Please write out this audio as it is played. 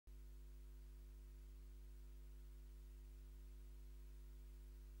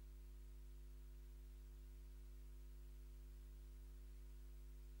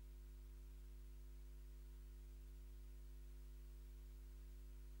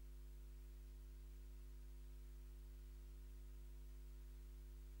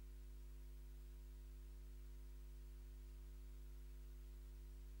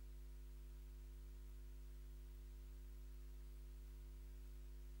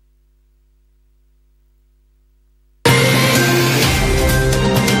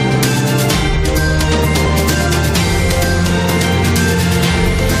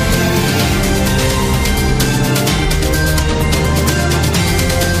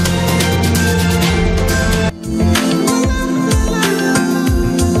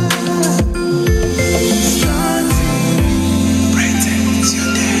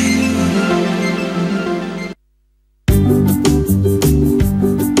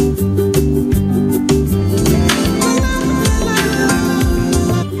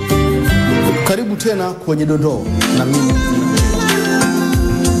tena kwenye dondoo na mimi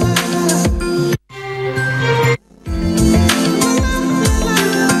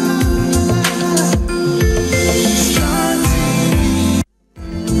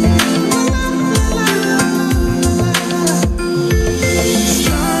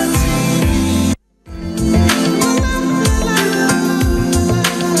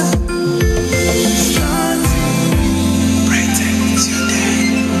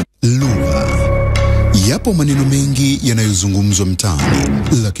Yapo maneno mengi yanayozungumzwa mtaani,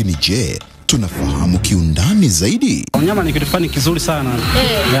 lakini je, tunafahamu kiundani zaidi? Unyama ni kitu fulani kizuri sana.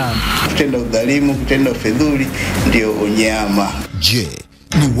 Kutenda udhalimu, kutenda ufedhuli ndio unyama. Je,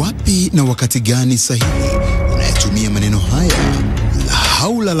 ni wapi na wakati gani sahihi unayatumia maneno haya? La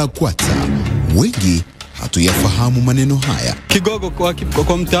haula la kwata. Wengi hatuyafahamu maneno haya. Kigogo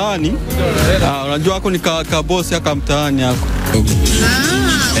kwa mtaani, unajua wako ni kabosi aka mtaani yako.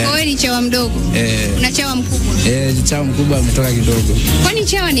 Wewe ni chawa mdogo. Una chawa mkubwa. Chawa mkubwa umetoka kidogo. Kwani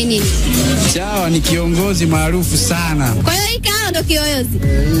chawa ni nini? Chawa ni kiongozi maarufu sana. Kwa hiyo hiki ndo kiongozi.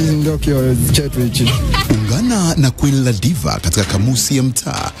 Ndio kiongozi chetu hichi. Ungana na Queen la Diva katika kamusi ya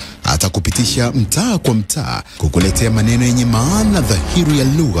mtaa, atakupitisha mtaa kwa mtaa kukuletea maneno yenye maana dhahiri ya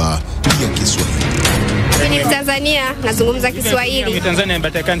lugha ya Kiswahili. Mimi ni Tanzania, nazungumza Kiswahili. Ni Tanzania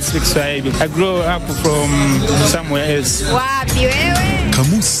but I can't speak Swahili. I grew up from somewhere else. Wapi wewe?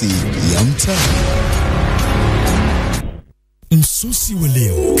 Kamusi ya mtaa. Msosi wa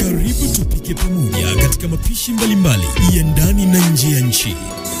leo, karibu tupike pamoja katika mapishi mbalimbali ya ndani na nje ya nchi.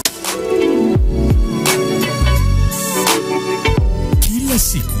 Kila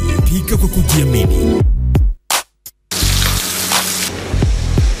siku pika kwa kujiamini.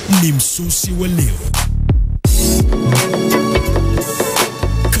 Ni msosi wa leo.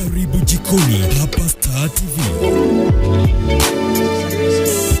 Karibu jikoni hapa Star TV.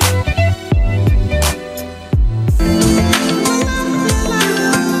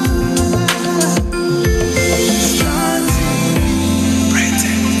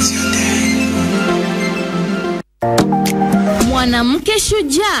 Mwanamke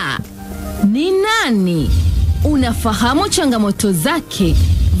shujaa ni nani? Unafahamu changamoto zake?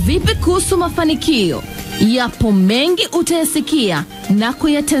 Vipi kuhusu mafanikio? Yapo mengi utayasikia na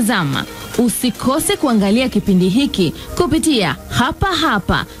kuyatazama. Usikose kuangalia kipindi hiki kupitia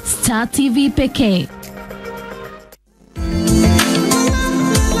hapa Star TV pekee.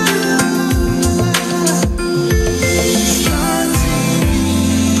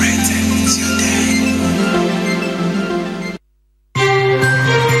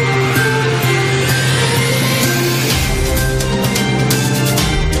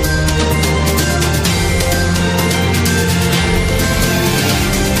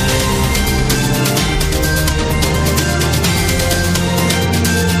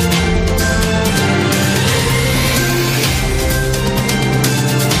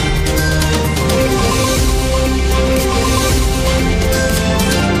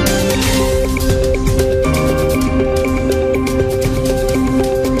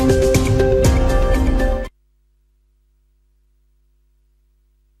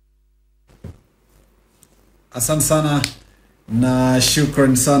 Asante sana na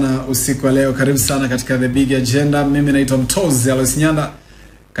shukrani sana usiku wa leo. Karibu sana katika The Big Agenda. Mimi naitwa Mtozi Alois Nyanda.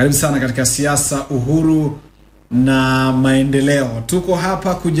 Karibu sana katika siasa, uhuru na maendeleo. Tuko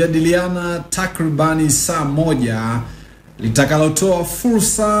hapa kujadiliana takribani saa moja litakalotoa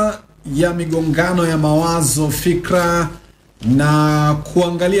fursa ya migongano ya mawazo, fikra na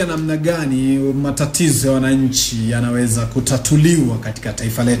kuangalia namna gani matatizo ya wananchi yanaweza kutatuliwa katika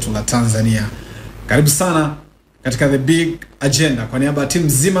taifa letu la Tanzania. Karibu sana katika The Big Agenda. Kwa niaba ya timu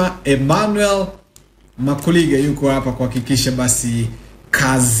nzima, Emmanuel Makulige yuko hapa kuhakikisha basi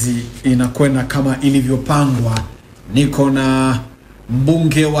kazi inakwenda kama ilivyopangwa. Niko na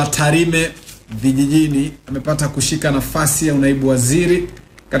mbunge wa Tarime vijijini, amepata kushika nafasi ya unaibu waziri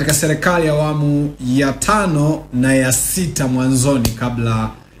katika serikali ya awamu ya 5 na ya 6 mwanzoni, kabla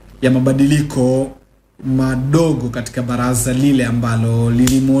ya mabadiliko madogo katika baraza lile ambalo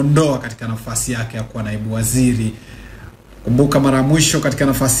lilimuondoa katika nafasi yake ya kuwa naibu waziri. Kumbuka mara mwisho katika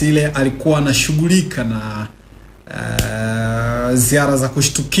nafasi ile alikuwa anashughulika na ziara za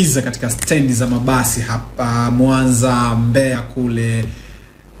kushtukiza katika stendi za mabasi hapa Mwanza, Mbeya kule.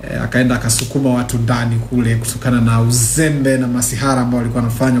 Akaenda akasukuma watu ndani kule kutokana na uzembe na masihara ambao walikuwa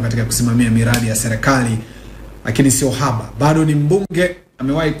wanafanywa katika kusimamia miradi ya serikali. Lakini sio haba, bado ni mbunge,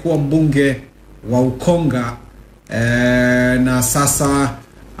 amewahi kuwa mbunge wa Ukonga na sasa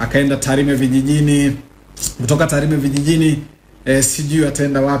akaenda Tarime vijijini. Kutoka Tarime vijijini sijui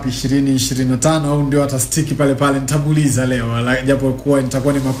ataenda wapi 2025 au ndio atastiki pale pale. Nitamuuliza leo japo kuwa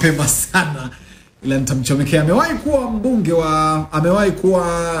nitakuwa ni mapema sana ila nitamchomekea. Amewahi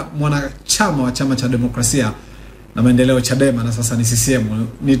kuwa mwanachama wa chama cha demokrasia na maendeleo Chadema na sasa ni CCM.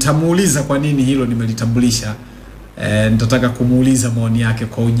 Nitamuuliza kwa nini hilo nimelitambulisha. Nitataka kumuuliza maoni yake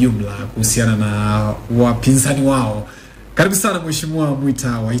kwa ujumla kuhusiana na wapinzani wao. Karibu sana Mheshimiwa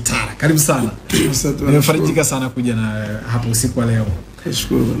Mwita Waitara. Karibu sana. Nimefarijika sana kuja na hapa usiku wa leo.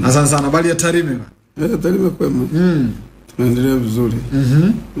 Nashukuru. Asante sana. Habari ya Tarime? Tarime kwema. Tunaendelea vizuri.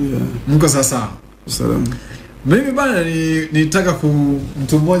 Yeah. Mko sasa? Salama. Mimi bana nitaka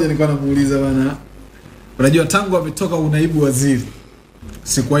mtu mmoja nilikuwa namuuliza bana. Unajua tangu ametoka unaibu waziri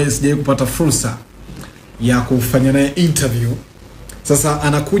sijai kupata fursa ya kufanya naye interview. Sasa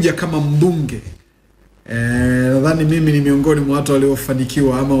anakuja kama mbunge. Nadhani mimi ni miongoni mwa watu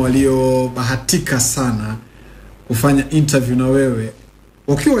waliofanikiwa ama waliobahatika sana kufanya interview na wewe.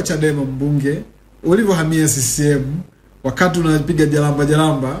 Ukiwa Chadema mbunge, ulivyohamia CCM, wakati unapiga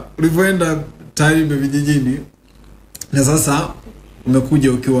jalamba, ulivyoenda Tarime vijijini, na sasa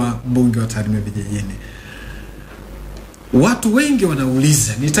umekuja ukiwa mbunge wa Tarime vijijini. Watu wengi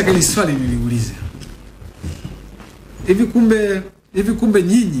wanauliza, nitaka ile swali niliulize. Hivi kumbe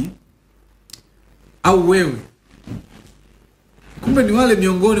nyinyi au wewe kumbe ni wale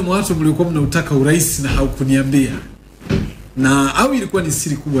miongoni mwa watu mliokuwa mnautaka urais na haukuniambia? Na au ilikuwa ni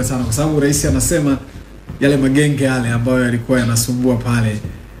siri kubwa sana, kwa sababu rais anasema yale magenge yale ambayo yalikuwa yanasumbua pale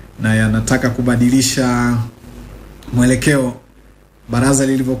na yanataka kubadilisha mwelekeo, baraza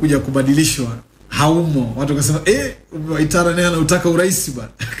lilivyokuja kubadilishwa haumo. Watu wakasema Waitara naye anautaka urais bwana.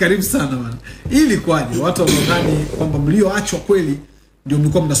 Karibu sana bwana. Ili kwaje watu wanadhani kwamba mlioachwa kweli ndio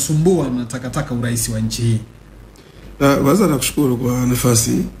mlikuwa mnasumbua mnataka urais wa nchi hii? Kwanza nakushukuru kwa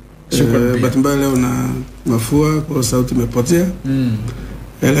nafasi. Bahati mbaya leo na mafua kwa sauti imepotea.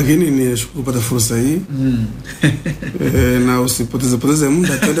 Lakini nishukuru kupata fursa hii. Na usipoteze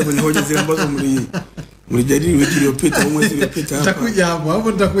muda, twende kwenye hoja zile ambazo mlijadili wiki iliyopita au mwezi uliopita hapa. Nitakuja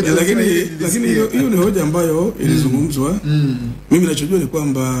hapo nitakuja. Lakini hiyo ni hoja ambayo ilizungumzwa. Mimi ninachojua ni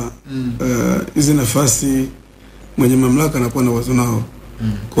kwamba hizi nafasi mwenye mamlaka anakuwa na wazo nao.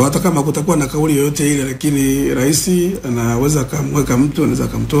 Kwa hata kama kutakuwa na kauli yoyote ile, lakini rais anaweza kumweka mtu, anaweza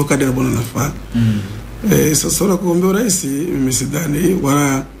kumtoa kadri anafaa. Sasa wala kuombea rais mimi sidhani,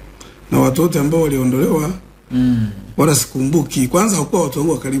 wala na watu wote ambao waliondolewa wala sikumbuki. Kwanza hakuwa watu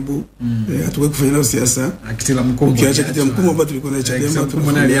wangu wa karibu. Hatukuwa kufanya nao siasa. Akitila mkumbo. Ukiacha kitila mkumbo ambayo tulikuwa na Chadema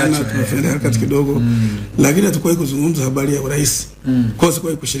tunafanya harakati kidogo. Lakini hatukuwa kuzungumza habari ya rais. Kwa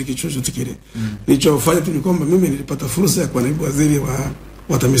sababu kushiriki chochote kile. Nilichofanya tu ni kwamba mimi nilipata fursa ya kuwa naibu waziri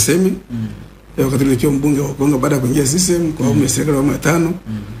wa TAMISEMI. Wakati nilikuwa mbunge wa Kongo baada ya kuingia CCM kwa awamu ya serikali ya 5.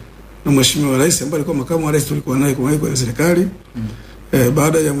 Na mheshimiwa rais ambaye alikuwa makamu wa rais tulikuwa naye kwa serikali.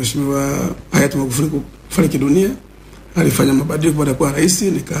 Baada ya mheshimiwa hayati Magufuli kufariki dunia, alifanya mabadiliko baada ya kuwa rais,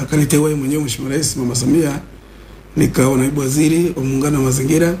 nikaniteua yeye mwenyewe mheshimiwa rais Mama Samia, nikawa naibu waziri wa muungano wa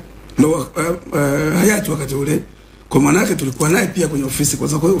mazingira ndio hayati wakati ule. Kwa maana yake tulikuwa naye pia kwenye ofisi, kwa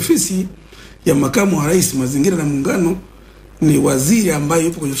sababu ofisi ya makamu wa rais mazingira na muungano ni waziri ambaye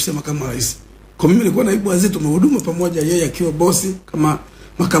yupo kwenye ofisi ya makamu wa rais. Kwa mimi nilikuwa naibu waziri, tumehudumu pamoja, yeye akiwa bosi kama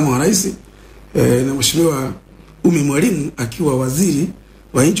makamu wa rais na mheshimiwa Mwalimu akiwa waziri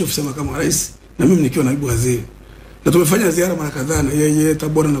wa nchi ofisi ya makamu wa rais, na mimi nikiwa naibu waziri. Na tumefanya ziara mara kadhaa na yeye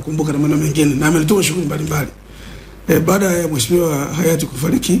Tabora nakumbuka na maeneo mengine, na amenitoa shughuli mbalimbali. Baada ya mheshimiwa hayati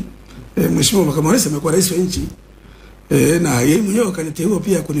kufariki, mheshimiwa makamu wa rais amekuwa rais wa nchi. Na yeye mwenyewe akaniteua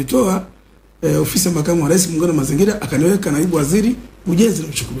pia kunitoa ofisi ya makamu wa rais muungano wa mazingira, akaniweka naibu waziri ujenzi na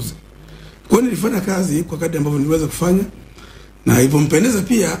uchukuzi. Kwa hiyo nilifanya kazi kwa kadri ambavyo niliweza kufanya, na hivyo mpendeza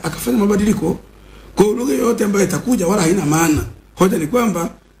pia akafanya mabadiliko. Kwa lugha yote ambayo itakuja wala haina maana. Hoja ni kwamba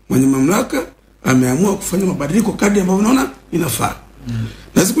mwenye mamlaka ameamua kufanya mabadiliko kadri ambavyo naona inafaa.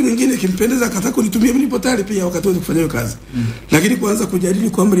 Na siku nyingine kimpendeza akataka kunitumia mimi nipo tayari pia wakati wote kufanya hiyo kazi. Lakini kuanza kujadili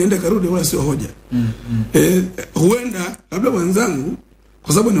kwamba niende karudi wala sio hoja. Huenda labda wenzangu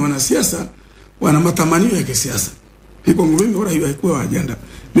kwa sababu ni wanasiasa wana matamanio ya kisiasa. Hivyo mimi wala hiyo haikuwa ajenda.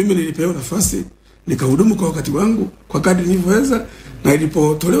 Mimi nilipewa nafasi nikahudumu kwa wakati wangu kwa kadri nilivyoweza, na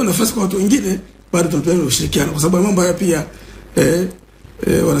ilipotolewa nafasi kwa watu wengine bado tunapeana ushirikiano, kwa sababu mambo haya pia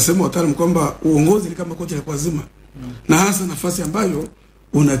wanasema wataalamu kwamba uongozi ni kama koti la kuazima. Na hasa nafasi ambayo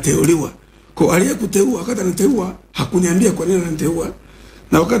unateuliwa. Kwa aliyekuteua wakati anateua hakuniambia kwa nini ananiteua,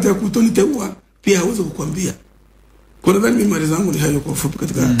 na wakati ya kutoniteua pia hawezi kukuambia. Kwa nadhani mimi mali zangu ni hayo kwa ufupi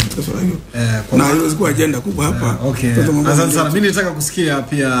katika swala hilo. Na hiyo ziko ajenda kubwa hapa. Asante sana. Mimi nilitaka kusikia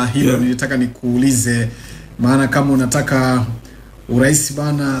pia hilo, nilitaka nikuulize, maana kama unataka urais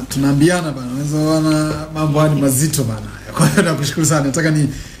bana, tunaambiana bana, unaweza bana mambo haya ni mazito bana. Kwa hiyo nakushukuru sana. Nataka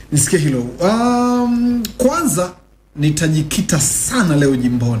nisikie hilo. Kwanza nitajikita sana leo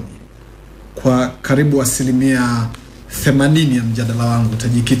jimboni kwa karibu 80% ya mjadala wangu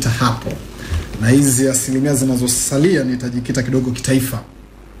utajikita hapo, na hizi 10% zinazosalia nitajikita kidogo kitaifa.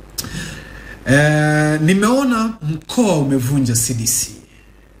 Nimeona mkoa umevunja CDC,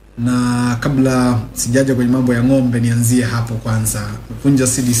 na kabla sijaja kwenye mambo ya ng'ombe nianzie hapo kwanza. Vunja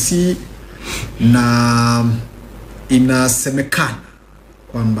CDC, na inasemekana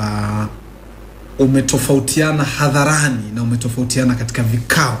kwamba umetofautiana hadharani na umetofautiana katika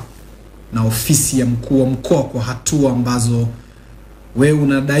vikao na ofisi ya mkuu wa mkoa kwa hatua ambazo wewe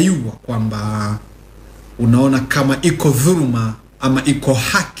unadaiwa kwamba unaona kama iko dhuluma ama iko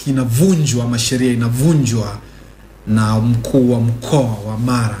haki inavunjwa ama sheria inavunjwa na mkuu wa mkoa wa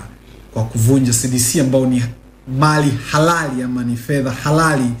Mara kwa kuvunja CDC ambao ni mali halali ama ni fedha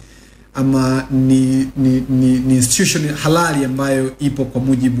halali ama ni institution halali ambayo ipo kwa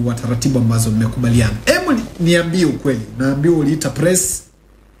mujibu wa taratibu ambazo mmekubaliana. Hebu niambie ukweli. Naambiwa uliita press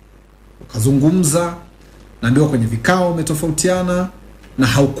ukazungumza, naambiwa kwenye vikao umetofautiana na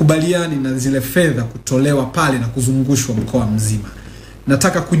haukubaliani na zile fedha kutolewa pale na kuzungushwa mkoa mzima.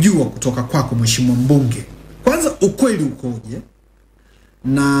 Nataka kujua kutoka kwako Mheshimiwa Mbunge, kwanza ukweli ukoje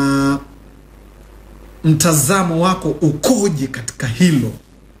na mtazamo wako ukoje katika hilo,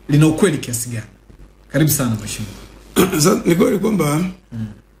 lina ukweli kiasi gani? Karibu sana Mheshimiwa. Sasa ni kweli kwamba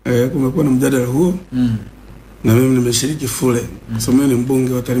kumekuwa na mjadala huo, na mimi nimeshiriki fule kwa sababu ni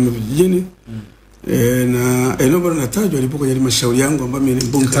mbunge wa Tarime vijijini, na eneo ambalo natajwa alipo kwenye halmashauri yangu ambayo mimi ni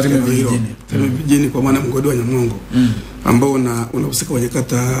mbunge Tarime vijijini kwa maana mgodi wa Nyamnongo ambao unahusika kwenye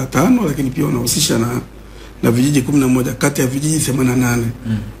kata 5, lakini pia unahusisha na vijiji 11 kati ya vijiji 88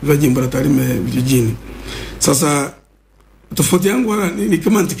 vya jimbo la Tarime vijijini. Sasa tofauti yangu wala ni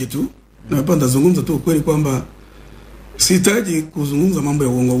kama ntiki tu, na hapa ndazungumza tu ukweli kwamba sihitaji kuzungumza mambo ya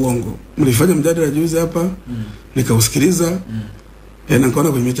uongo. Mlifanya mjadala juzi hapa, nikausikiliza, na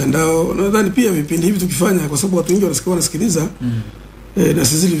nikaona kwenye mitandao, nadhani pia vipindi hivi tukifanya kwa sababu watu wengi wanasikiliza, na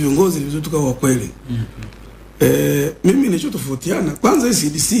sisi viongozi ni vizuri tukawa kweli. Mimi nilichotofautiana kwanza hii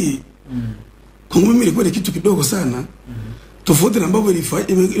CDC kwa mimi ilikuwa ni kitu kidogo sana, tofauti na ambavyo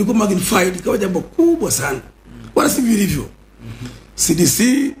ilikuwa magnified kwa jambo kubwa sana, wala si vilivyo. CDC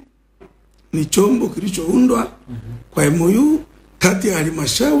ni chombo kilichoundwa kwa MOU kati ya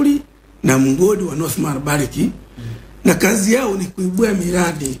halmashauri na mgodi wa North Mara Bariki, na kazi yao ni kuibua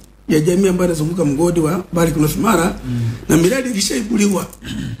miradi ya jamii ambayo inazunguka mgodi wa Bariki North Mara, na miradi ikishaibuliwa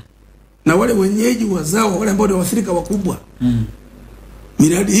na wale wenyeji wazao wale ambao ni waathirika wakubwa,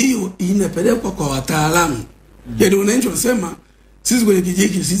 miradi hiyo inapelekwa kwa wataalamu. Yaani wananchi wanasema sisi kwenye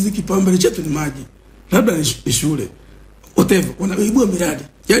kijiji sisi kipaumbele chetu ni maji, labda ni shule, whatever, wanaibua miradi.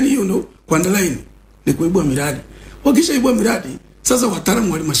 Yaani hiyo ndo kwa underline ni kuibua miradi. Wakishaibua miradi, sasa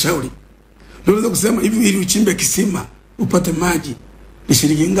wataalamu wa halmashauri ndio wanaweza kusema hivi, ili uchimbe kisima upate maji ni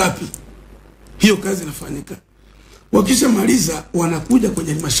shilingi ngapi? Hiyo kazi inafanyika. Wakishamaliza wanakuja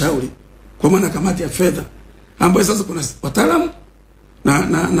kwenye halmashauri kwa maana kamati ya fedha ambayo sasa kuna wataalamu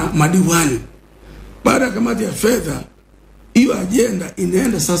na madiwani. Baada ya kamati ya fedha, hiyo ajenda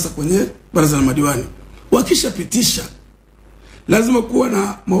inaenda sasa kwenye baraza la madiwani. Wakishapitisha, lazima kuwa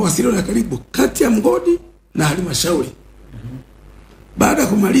na mawasiliano ya karibu kati ya mgodi na halmashauri. Baada ya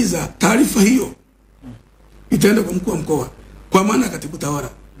kumaliza, taarifa hiyo itaenda kwa mkuu wa mkoa kwa maana katibu tawala.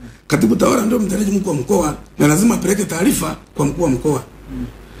 Katibu tawala ndio mtendaji mkuu wa mkoa na lazima apeleke taarifa kwa mkuu wa mkoa.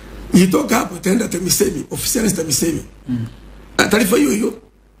 Itoka hapo itaenda TAMISEMI, official TAMISEMI.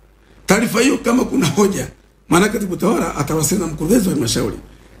 Taarifa hiyo kama kuna hoja, maana katibu tawala atawasiliana na mkurugenzi wa halmashauri.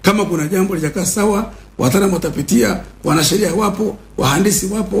 Kama kuna jambo lijakaa sawa, wataalamu watapitia, wanasheria wapo, wahandisi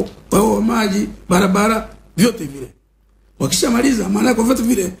wapo, wao wa maji, barabara, vyote vile. Wakishamaliza, maana kwa vyote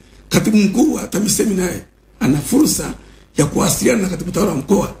vile katibu mkuu wa TAMISEMI naye ana fursa ya kuwasiliana na katibu tawala wa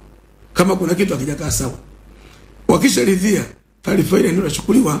mkoa kama kuna kitu hakijakaa sawa. Wakisharidhia, taarifa ile ndio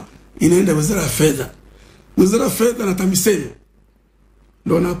inachukuliwa inaenda Wizara ya Fedha. Wizara ya Fedha na TAMISEMI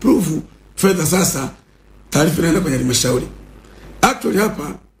ndio na approve fedha. Sasa taarifa inaenda kwenye halmashauri. Actually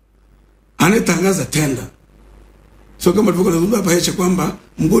hapa anatangaza tenda. So kama tulivyokuwa tunazungumza hapa hicho kwamba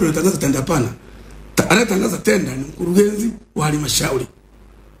mgodi anatangaza tenda, hapana. Anatangaza tenda ni mkurugenzi wa halmashauri.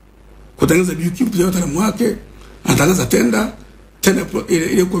 Kutangaza BQ ya wataalamu wake, anatangaza tenda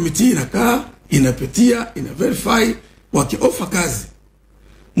ile komiti inakaa, inapitia, ina verify, wakiofa kazi.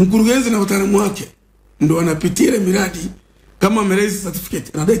 Mkurugenzi na wataalamu wake ndio wanapitia ile miradi, kama ameleza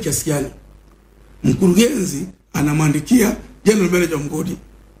certificate anadai kiasi gani. Mkurugenzi anamwandikia general manager wa mgodi.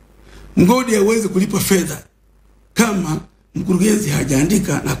 Mgodi hawezi kulipa fedha kama mkurugenzi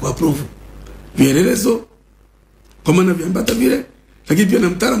hajaandika na kuapprove vielelezo kwa maana viambata vile. Lakini pia na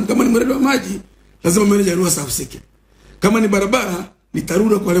mtaalamu, kama ni mradi wa maji lazima manager ruhusa usike. Kama ni barabara ni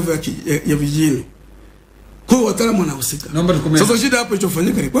TARURA kwa level ya vijijini. Kwa hiyo wataalamu wanahusika. Sasa shida hapo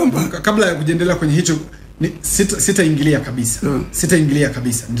ilichofanyika ni kwamba kabla ya kujendelea kwenye hicho sitaingilia kabisa. Sitaingilia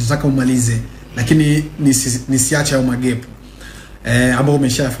kabisa. Nitataka umalize lakini nisiache au magepo. Ambao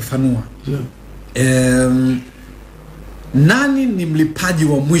umeshafafanua. Nani ni mlipaji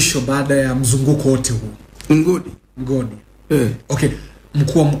wa mwisho baada ya mzunguko wote huu? Mgodi. Okay.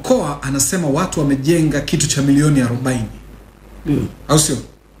 Mkuu wa mkoa anasema watu wamejenga kitu cha milioni 40. Au sio?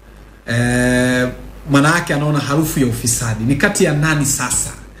 Maana yake anaona harufu ya ufisadi. Ni kati ya nani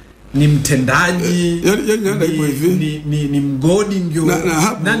sasa? Ni mtendaji, ni mgodi ndio,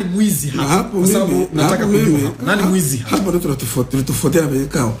 nani mwizi hapa? Kwa sababu nataka kujua hapa nani mwizi hapa. Hapo ndio tunatofautiana kwenye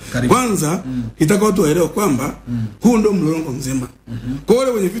kao. Kwanza itaka watu waelewe kwamba huu ndio mlolongo mzima. Kwa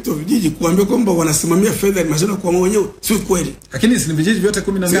wale wenye vitu vijiji kuambia kwamba wanasimamia fedha ya mashina kwa wenyewe sio kweli. Lakini si vijiji vyote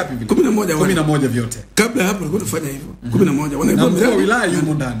 10 na ngapi vile? 11 vyote. Kabla hapo walikuwa wanafanya hivyo. 11 wanaibua miradi. Wilaya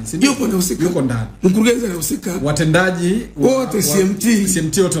yumo ndani. Yuko anahusika. Yuko ndani. Mkurugenzi anahusika. Watendaji wote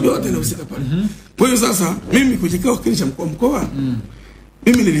CMT wote anahusika pale. Kwa hiyo sasa mimi kujikao kile cha mkuu wa mkoa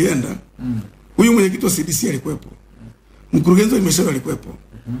mimi nilienda. Huyu mwenyekiti wa CDC alikuwepo. Mkurugenzi wa halmashauri alikuwepo.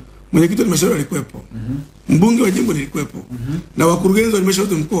 Mwenyekiti wa halmashauri alikuwepo. Mbunge wa jimbo alikuwepo. Na wakurugenzi wa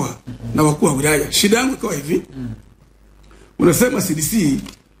halmashauri mkoa na wakuu wa wilaya. Shida yangu ikawa hivi. Unasema CDC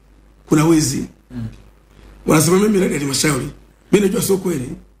kuna wizi. Wanasema mimi miradi ya halmashauri. Mimi najua sio kweli.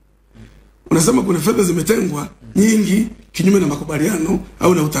 Unasema kuna fedha zimetengwa nyingi kinyume na makubaliano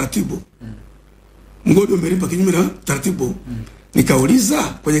au na utaratibu. Mgodi umelipa kinyume na utaratibu. Nikauliza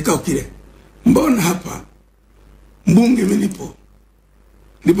kwenye kao kile, mbona hapa mbunge mlipo?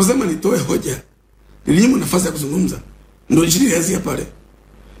 Niliposema nitoe hoja, nilinyimwa nafasi ya kuzungumza. Ndio nilianzia pale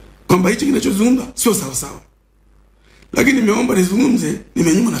kwamba hichi kinachozungumza sio sawa sawa. Lakini nimeomba nizungumze,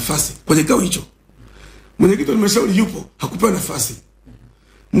 nimenyimwa nafasi kwenye kao hicho. Mwenyekiti wa halmashauri yupo, hakupewa nafasi.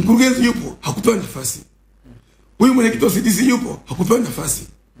 Mkurugenzi yupo, hakupewa nafasi. Huyu mwenyekiti wa CDC yupo, hakupewa nafasi.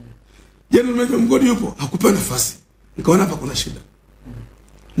 Jana mmoja mgodi yupo, hakupewa nafasi. Nikaona hapa kuna shida.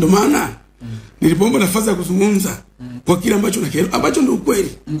 Ndio maana nilipoomba nafasi ya kuzungumza kwa kile ambacho ndio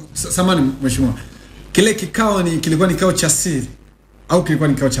ukweli. Samahani mheshimiwa. Kile kikao kilikuwa ni kikao cha siri au kilikuwa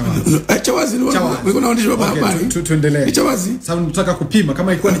ni kikao cha wazi? Cha wazi. Nilikuwa naandishi wa habari. Tuendelee. Cha wazi. Sasa tunataka kupima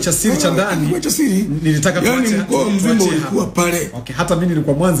kama ilikuwa ni cha siri cha ndani. Cha siri. Nilitaka tuache. Yaani mkoa mzima ulikuwa pale. Okay, hata mimi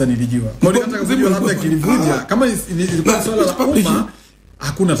nilikuwa Mwanza nilijua. Kwa hiyo nataka kujua labda kilivunja. Kama ilikuwa swala la umma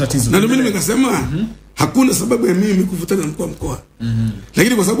hakuna tatizo. Na ndio mimi nikasema hakuna sababu ya mimi kuvutana na mkuu wa mkoa.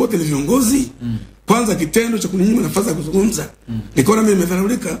 Lakini kwa sababu wote ni viongozi, kwanza kitendo cha kuninyima nafasi ya kuzungumza, nikaona mimi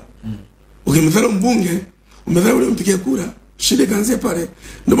nimedharaulika. Ukimdharau mbunge, umedharau mpigia kura, shida kaanzia pale.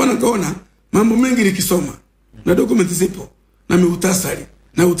 Ndio maana nikaona mambo mengi nikisoma na dokumenti zipo na miutasari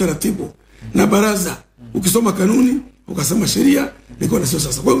na utaratibu na baraza, ukisoma kanuni, ukasema sheria, nikaona sio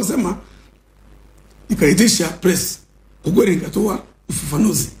sasa. Kwa hiyo nasema nikaitisha press. Kwa kweli nikatoa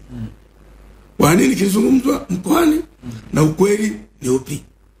ufafanuzi wa nini kilizungumzwa mkoani na ukweli ni upi.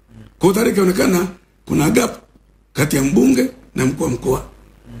 Kwa tarehe inaonekana kuna gap kati ya mbunge na mkuu wa mkoa.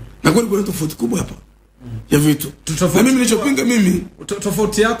 Na kweli kuna tofauti kubwa hapa ya vitu. Na mimi nilichopinga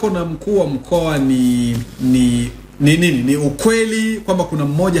tofauti yako na mkuu wa mkoa ni nini? Ni ukweli kwamba kuna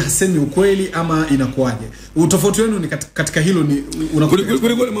mmoja hasemi ukweli ama inakuaje? Utofauti wenu ni katika hilo ni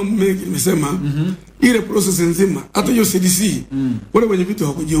kulikuwa mambo mengi nimesema. Ile process nzima hata hiyo CDC wale wenye vitu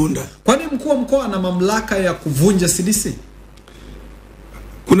hawakujiunda. Kwani mkuu wa mkoa ana mamlaka ya kuvunja CDC?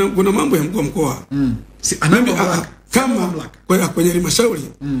 Kuna mambo ya mkuu wa mkoa. Kama kwenye halmashauri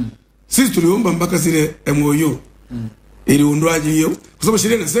sisi tuliomba mpaka zile MOU iliundwaje hiyo, kwa sababu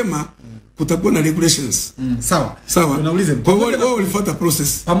sheria inasema kutakuwa na regulations. Sawa. Tunaulize kwa wao walifuata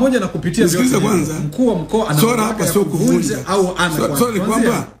process pamoja na kupitia vyote. Kwanza mkuu wa mkoa ana hapa sio kuvunja au ana swali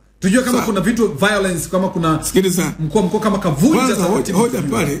kwamba tujue kama kuna vitu violence, kama kuna sikiliza mkuu wa mkoa kama kavunja hoja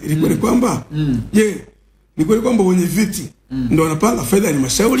pale ilikuwa ni kwamba je, ni kweli kwamba wenye viti ndio wanapanga fedha ya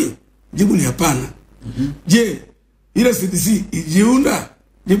halmashauri? Jibu ni hapana. Je, ile CDC ijiunda?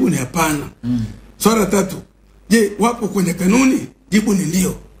 Jibu ni hapana. Swala tatu, je, wapo kwenye kanuni? Jibu ni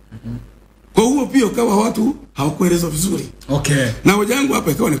ndio. Kwa hiyo pia kawa watu hawakuelezwa vizuri. Okay. Na hoja yangu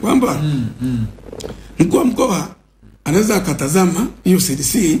hapa ikawa ni kwamba mkuu wa mkoa anaweza akatazama hiyo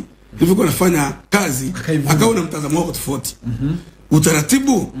CDC ilivyokuwa inafanya kazi, akaona mtazamo wako tofauti.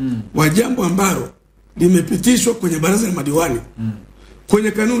 Utaratibu wa jambo ambalo limepitishwa kwenye baraza la madiwani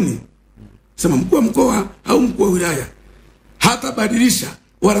kwenye kanuni, sema mkuu wa mkoa au mkuu wa wilaya hata badilisha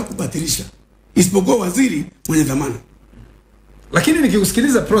wala kubatilisha isipokuwa waziri mwenye dhamana. Lakini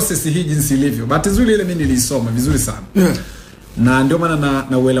nikikusikiliza process hii jinsi ilivyo, bahati nzuri ile mimi nilisoma vizuri sana. Na ndio maana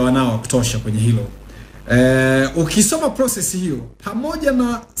na uelewa nao kutosha kwenye hilo. Ukisoma process hiyo pamoja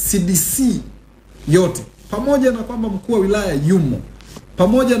na CDC yote, pamoja na kwamba mkuu wa wilaya yumo,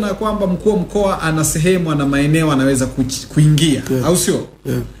 pamoja na kwamba mkuu wa mkoa ana sehemu na maeneo anaweza kuingia, au sio?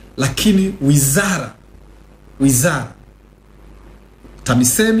 Lakini wizara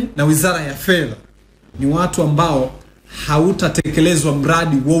TAMISEMI na wizara ya fedha ni watu ambao hautatekelezwa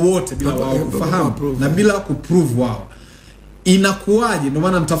mradi wowote bila wao kufahamu na bila kuprove wao. Inakuaje? Ndio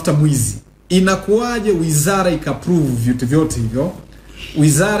maana mtafuta mwizi. Inakuaje wizara ikaprove vitu vyote hivyo,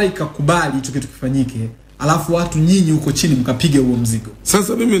 wizara ikakubali hicho kitu kifanyike, alafu watu nyinyi huko chini mkapiga huo mzigo?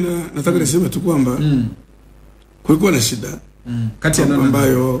 Sasa mimi nataka niseme tu kwamba kulikuwa na shida kati ya nani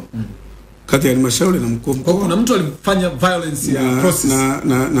ambayo kati ya halmashauri na mkuu. Kuna mtu alifanya violence ya process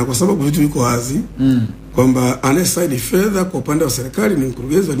na kwa sababu vitu viko wazi kwamba anayesaidi fedha kwa upande wa serikali ni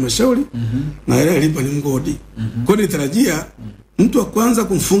mkurugenzi wa halmashauri na yeye alipa ni mgodi. Kwa hiyo nitarajia mtu wa kwanza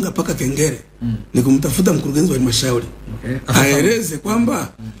kumfunga paka kengere ni kumtafuta mkurugenzi wa halmashauri. Aeleze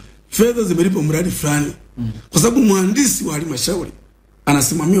kwamba fedha zimelipwa mradi fulani. Kwa sababu mhandisi wa halmashauri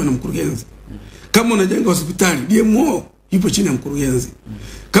anasimamiwa na mkurugenzi. Kama unajenga hospitali, DMO yupo chini ya mkurugenzi.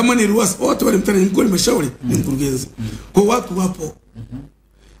 Kama ni ruas, wote wale mtani mkuu wa halmashauri ni mkurugenzi. Kwa watu wapo.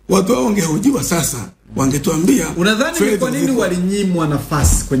 Watu hao wangehojiwa sasa, wangetuambia. Unadhani kwa nini walinyimwa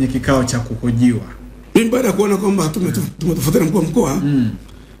nafasi kwenye kikao cha kuhojiwa? Mimi baada ya kuona kwamba tumetofautiana mkuu wa mkoa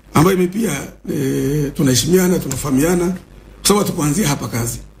ambaye mimi pia tunaheshimiana, tunafahamiana, kwa sababu tukuanzia hapa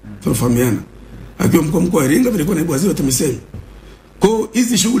kazi. Tunafahamiana. Akiwa mkuu wa mkoa wa Iringa nilikuwa naibu waziri wa TAMISEMI. Kwa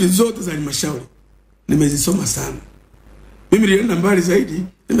hizi shughuli zote za halmashauri nimezisoma sana. Mimi nilienda mbali zaidi,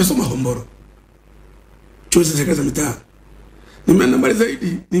 nimesoma Homboro, chuo cha serikali za mitaa. Nimeenda mbali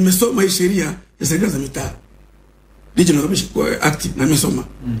zaidi, nimesoma sheria ya serikali za mitaa, Regional Commission Act, na nimesoma.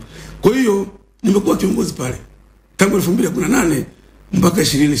 Kwa hiyo nimekuwa kiongozi pale tangu 2018 mpaka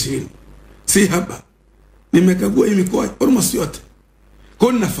 2020. Si haba. Nimekagua hii mikoa almost yote. Kwa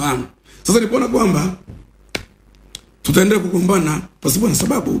hiyo ninafahamu. Sasa nilipoona kwamba tutaendelea kugombana pasipo na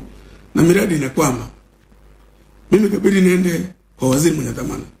sababu na miradi inakwama, mimi kabidi niende kwa waziri mwenye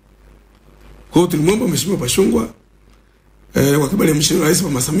dhamana. Kwa hiyo tulimwomba Mheshimiwa Bashungwa kwa kibali ya Mheshimiwa Rais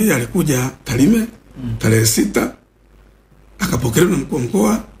Mama Samia, alikuja Tarime tarehe 6, akapokelewa na mkuu wa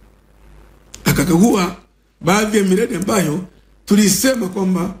mkoa, akakagua baadhi ya miradi ambayo tulisema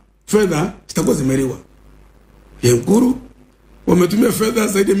kwamba fedha zitakuwa zimeliwa. Yankuru wametumia fedha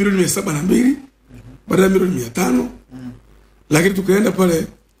zaidi ya milioni 702 baada ya milioni 500. Lakini tukaenda pale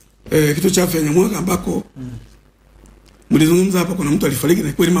kituo cha afya Nyamwanga ambako mlizungumza hapa, kuna mtu alifariki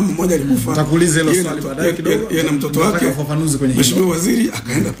na kweli mama mmoja alikufa. Nitakuuliza hilo swali baadaye kidogo. Yeye na mtoto wake. Mheshimiwa waziri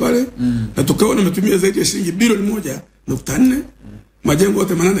akaenda pale na tukaona ametumia zaidi ya shilingi bilioni 1.4. Majengo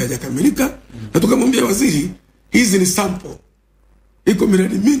yote 8 hayajakamilika. Na tukamwambia waziri, hizi ni sample. Iko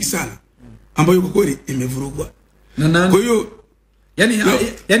miradi mingi sana ambayo kwa kweli imevurugwa. Kwa hiyo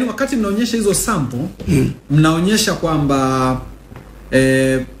yani wakati mnaonyesha hizo sample, mnaonyesha kwamba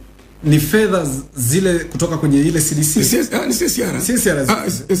ni fedha zile kutoka kwenye ile CDC. Ni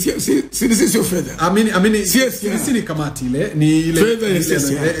CDC sio fedha. Amini CDC ni kamati ile, ni ile fedha ya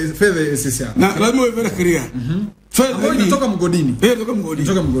CDC. Na lazima uwe very clear. Fedha inatoka mgodini. Kutoka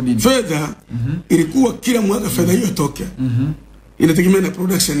mgodini. Fedha ilikuwa kila mwaka fedha hiyo itoke. Inategemea na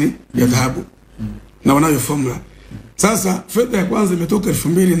production ya dhahabu. Na wanayo formula. Sasa fedha ya kwanza imetoka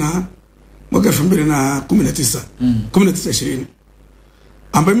 2019 19-20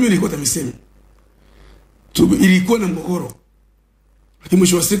 ambayo mimi nilikuwa TAMISEMI. Ilikuwa na mgogoro, lakini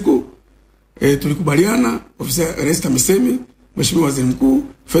mwisho wa siku tulikubaliana, ofisi ya Rais TAMISEMI, Mheshimiwa Waziri Mkuu,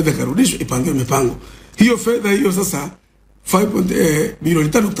 fedha karudishwa ipangiwe mipango. Hiyo fedha hiyo sasa 5 bilioni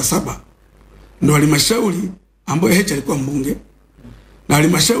 5.7 ndio halmashauri ambayo Heche alikuwa mbunge na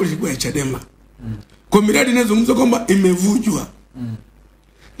halmashauri ilikuwa ya Chadema. Kwa miradi inazungumza kwamba imevujwa.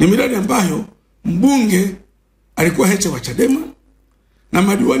 Ni miradi ambayo mbunge alikuwa Heche wa Chadema na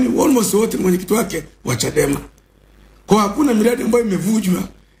madiwani almost wote mwenyekiti wake wa Chadema. Kwa hakuna miradi ambayo imevujwa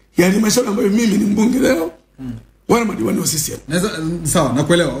ya halmashauri ambayo mimi ni mbunge leo wala madiwani wa CCM. Sawa,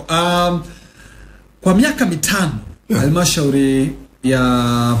 nakuelewa. Kwa miaka 5 halmashauri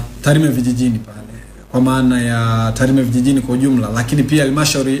ya Tarime vijijini pale, kwa maana ya Tarime vijijini kwa ujumla, lakini pia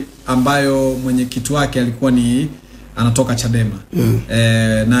halmashauri ambayo mwenyekiti wake alikuwa ni anatoka Chadema.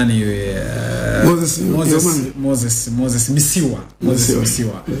 Nani Moses Misiwa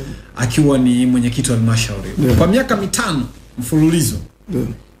akiwa ni mwenyekiti wa halmashauri kwa miaka 5 mfululizo.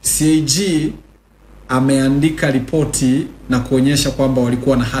 CAG ameandika ripoti na kuonyesha kwamba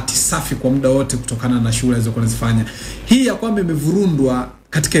walikuwa na hati safi kwa muda wote kutokana na shughuli zilizokuwa wanazifanya. Hii ya kwamba imevurundwa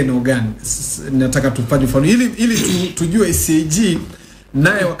katika eneo gani? Nataka tupate mfano ili tujue CAG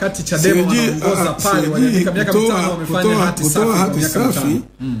naye wakati Chadema wanaongoza pale waliandika miaka 5 wamefanya hati safi.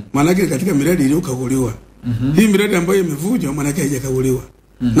 Maana yake katika miradi iliyokaguliwa. Hii miradi ambayo imevunjwa maana yake haijakaguliwa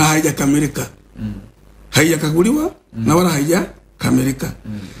na haijakamilika. Haijakaguliwa na wala haijakamilika.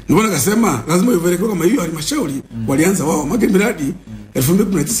 Ndio nikasema lazima iwerekwe kama hiyo halmashauri walianza wao mage miradi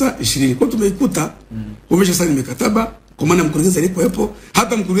 2019-20. Kwa tumeikuta umesha saini mikataba kwa maana mkurugenzi alipoepo,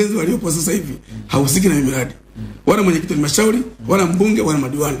 hata mkurugenzi aliyopo sasa hivi hahusiki na miradi. Wala mwenyekiti wa halmashauri, wala mbunge, wala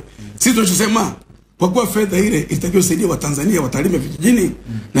madiwani. Sisi tunachosema kwa kuwa fedha ile itakiwa kusaidia Watanzania watalime vijijini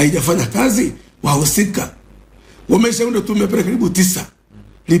na haijafanya kazi, wahusika wameshaunda tume pale karibu 9.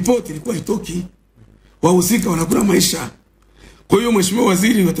 Ripoti ilikuwa itoki. Wahusika wanakula maisha. Kwa hiyo mheshimiwa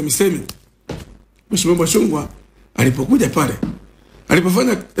waziri wa TAMISEMI, Mheshimiwa Bashungwa alipokuja pale,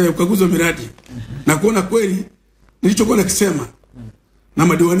 alipofanya ukaguzi wa miradi na kuona kweli nilichokuwa nakisema na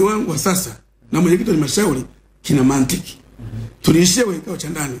madiwani wangu wa sasa na mwenyekiti wa halmashauri kina mantiki. Tuliishia kikao cha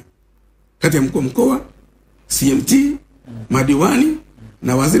ndani kati ya mkuu wa mkoa, CMT, madiwani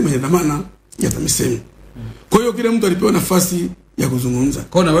na waziri mwenye dhamana ya TAMISEMI. Kwa hiyo kila mtu alipewa nafasi ya kuzungumza.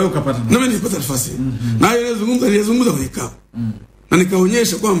 Kwa na wewe ukapata nafasi. Na mimi nilipata nafasi. Na yeye alizungumza kwenye kikao. Na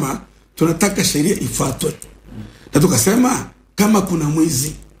nikaonyesha kwamba tunataka sheria ifuatwe. Na tukasema kama kuna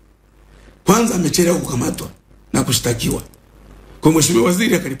mwizi kwanza amechelewa kukamatwa na kushtakiwa. Kwa mheshimiwa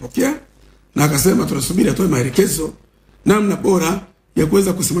waziri akalipokea na akasema tunasubiri atoe maelekezo namna bora ya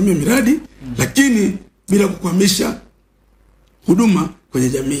kuweza kusimamia miradi lakini bila kukwamisha huduma kwenye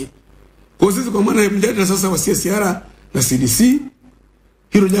jamii. Kwa sisi kwa maana ya mjadala sasa wa CSR na CDC,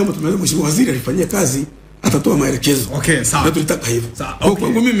 hilo jambo tumeweza mheshimiwa waziri alifanyia kazi, atatoa maelekezo. Okay, sawa. Na tulitaka hivyo.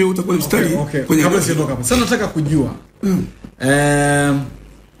 Okay. Kwa mimi utakuwa mstari kwenye kabla siondoka hapo. Sasa nataka kujua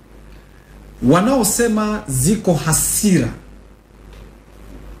wanaosema ziko hasira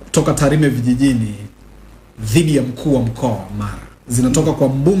kutoka Tarime vijijini dhidi ya mkuu wa mkoa wa Mara zinatoka kwa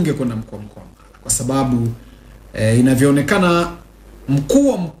mbunge kwenda mkuu wa mkoa wa Mara kwa sababu inavyoonekana mkuu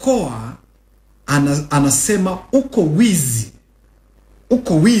wa mkoa anasema uko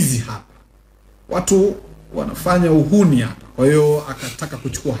wizi hapa, watu wanafanya uhuni hapa, kwa hiyo akataka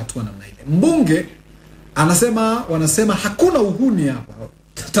kuchukua hatua namna ile. Mbunge wanasema hakuna uhuni hapa,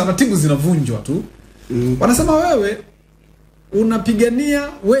 taratibu zinavunjwa tu. Wanasema wewe unapigania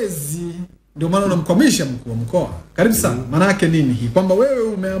wezi, ndio maana unamkwamisha mkuu wa mkoa. Karibu sana. Maana yake nini hii? Kwamba wewe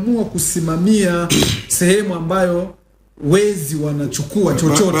umeamua kusimamia sehemu ambayo wezi wanachukua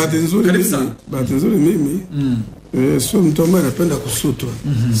chochote. Bahati nzuri mimi sio mtu ambaye anapenda kusutwa.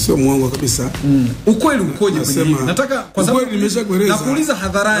 Sio muongo kabisa. Ukweli ukoje kwenye? Nataka kwa sababu nimeshakueleza. Nakuuliza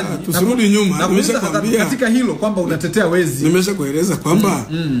hadharani. Tusirudi nyuma. Nimeshakwambia katika hilo kwamba unatetea wezi. Nimeshakueleza kwamba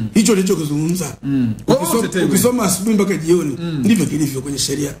hicho ndicho kuzungumza. Ukisoma asubuhi mpaka jioni ndivyo kilivyo kwenye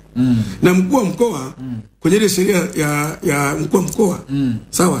sheria. Na mkuu wa mkoa kwenye ile sheria ya mkuu wa mkoa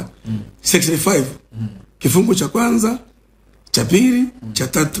sawa? Section 5 kifungu cha kwanza, cha pili, cha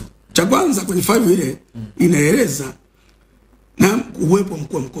tatu. Cha kwanza kwenye 5 ile inaeleza na uwepo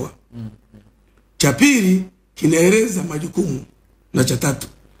mkuu wa mkoa. Cha pili kinaeleza majukumu na cha tatu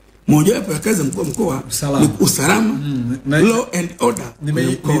moja wapo ya kazi ya mkuu wa mkoa ni usalama, law and order.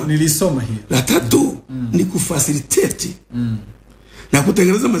 Nilisoma hiyo. La tatu ni kufacilitate na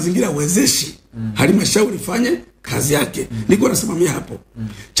kutengeneza mazingira wezeshi halmashauri fanye kazi yake. Niko nasimamia hapo.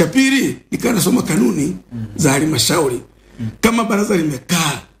 Cha pili nikawa nasoma kanuni za halmashauri. Kama baraza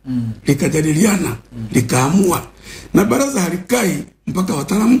limekaa likajadiliana likaamua, na baraza halikai mpaka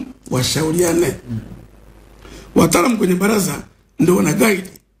wataalamu washauriane. Wataalamu kwenye baraza ndio wana guide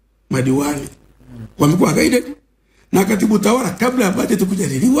madiwani. Wamekuwa guided na katibu tawala kabla ya budget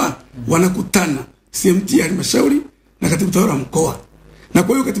kujadiliwa wanakutana CMT halmashauri na katibu tawala mkoa. Na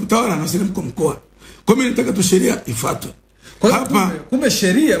kwa hiyo katibu tawala anawasili mkoa. Kwa mimi nataka tu sheria ifuatwe. Hapa kumbe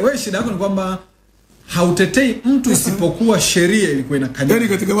sheria, wewe shida yako ni kwamba hautetei mtu isipokuwa sheria ilikuwa inakanya. Yaani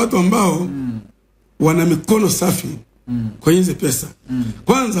katika watu ambao wana mikono safi kwa hizo pesa.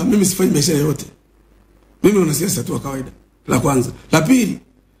 Kwanza mimi sifanyi biashara yote. Mimi una siasa tu kawaida. La kwanza. La pili,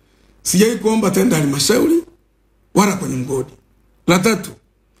 sijai kuomba tenda halmashauri wala kwenye mgodi. La tatu,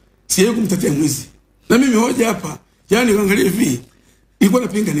 sijai kumtetea mwizi. Na mimi hoja hapa, yani uangalie hivi, ilikuwa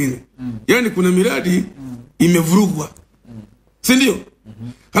napinga nini? Yani kuna miradi imevurugwa. Si ndio?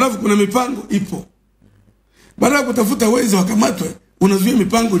 Halafu kuna mipango ipo. Baada ya kutafuta wezi wakamatwe, unazuia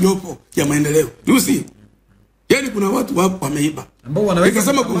mipango iliyopo ya maendeleo. Yusi. Yani kuna watu wapo wameiba. Ambao wanaweza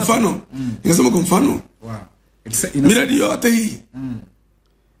nikasema kwa mfano. Wow. Miradi yote hii.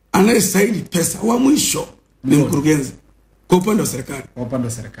 Anayesaini pesa wa mwisho ni mkurugenzi kwa upande wa serikali. Kwa upande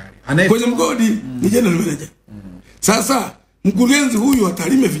wa serikali. Kwenye mgodi ni general manager. Sasa mkurugenzi huyu wa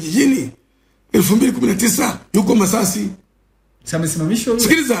Tarime vijijini 2019 yuko Masasi. Amesimamishwa huyo.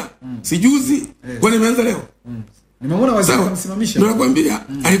 Sikiliza, sijuzi kwani imeanza leo. Nimeona waziri amesimamisha. Ndio nakwambia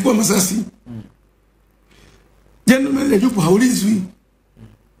alikuwa Masasi. General yupo haulizwi.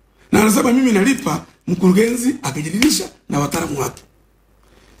 Na anasema mimi nalipa, mkurugenzi akijidhihirisha na wataalamu wake.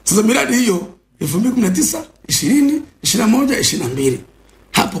 Sasa miradi hiyo 2019, 20, 21, 22.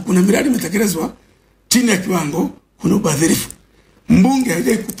 Hapo kuna miradi imetekelezwa chini ya kiwango, kuna ubadhirifu. Mbunge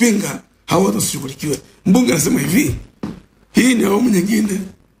haijai kupinga hao watu wasishughulikiwe. Mbunge anasema hivi, hii ni awamu nyingine.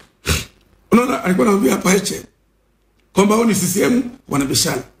 Unaona alikuwa anambia hapa Heche kwamba wao ni CCM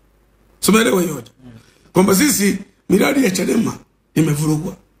wanabishana. Tumeelewa hiyo. Kwamba sisi miradi ya Chadema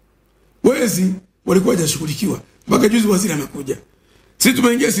imevurugwa. Wezi walikuwa hajashughulikiwa. Mpaka juzi waziri amekuja. Sisi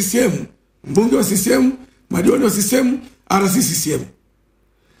tumeingia CCM, mbunge wa CCM, madiwani wa CCM, RC CCM.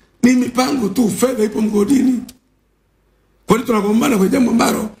 Ni mipango tu, fedha ipo mgodini. Kwa hiyo tunagombana kwa jambo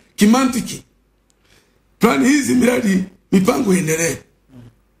ambalo kimantiki. Plani hizi miradi mipango iendelee.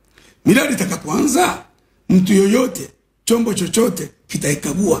 Miradi itakapoanza, mtu yoyote, chombo chochote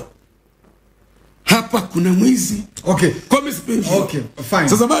kitaikagua. Hapa kuna mwizi. Okay. Kwa msipingi. Okay, fine.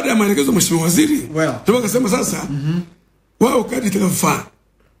 Sasa baada ya maelekezo mheshimiwa waziri, tukasema sasa wao kadri itakavofaa.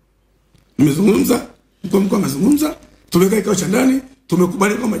 Nimezungumza, mkuu amezungumza, tumeka kikao cha ndani,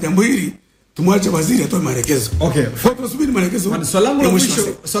 tumekubali kwamba jambo hili tumwache waziri atoe maelekezo. Okay. Kwa tunasubiri maelekezo. Swali langu la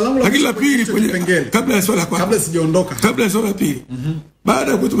mwisho, lakini la pili kwenye kabla ya swala kabla sijaondoka. Kabla ya swala la pili.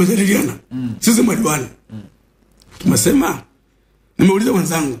 Baada ya kutumejadiliana, sisi madiwani. Tumesema nimeuliza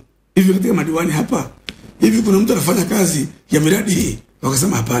wenzangu, hivi katika madiwani hapa, hivi kuna mtu anafanya kazi ya miradi hii?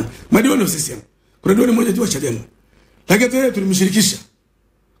 Wakasema hapana. Madiwani wa CCM. Kuna diwani mmoja tu wa Chadema. Lakini tayari tulimshirikisha.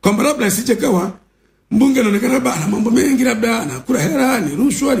 Kwamba labda asije kawa mbunge anaonekana labda ana mambo mengi, labda anakula hela, ni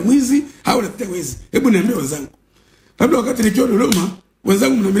rushwa, ni mwizi, au anatetea wizi. Hebu niambie wenzangu. Labda wakati nikiwa Dodoma,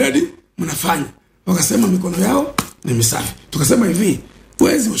 wenzangu mna miradi mnafanya. Wakasema mikono yao ni misafi. Tukasema hivi,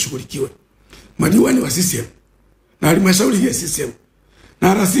 wezi washughulikiwe. Madiwani wa CCM na halmashauri ya CCM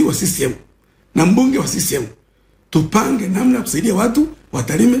na RC wa CCM na mbunge wa CCM tupange namna ya kusaidia watu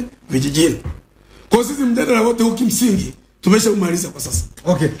watalime vijijini. Kwa sisi mjadala wote huu kimsingi tumeshaumaliza kwa sasa.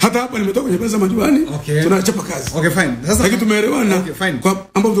 Okay. Hata hapa nimetoka kwenye pesa madiwani, tunachapa kazi. Okay, fine. Sasa lakini tumeelewana. Okay, fine. Kwa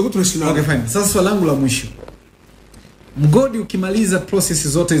ambapo tulikuwa tunashindana. Okay, fine. Sasa swali langu la mwisho. Mgodi ukimaliza process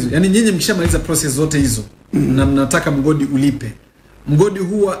zote hizo, yani nyinyi mkishamaliza process zote hizo na mnataka mgodi ulipe. Mgodi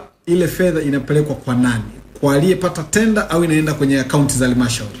huwa ile fedha inapelekwa kwa nani? Kwa aliyepata tenda au inaenda kwenye akaunti za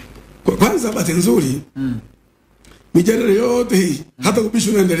halmashauri? Kwanza bahati nzuri, mijadala yote hii hata ubishi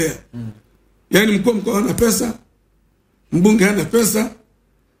unaendelea. Yaani mkuu mkoa hana pesa, mbunge hana pesa,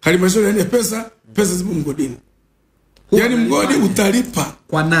 halmashauri hana pesa, pesa zipo mgodini. Yaani mgodi utalipa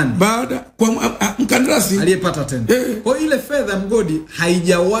kwa nani? Baada kwa mkandarasi aliyepata tenda. Kwa ile fedha mgodi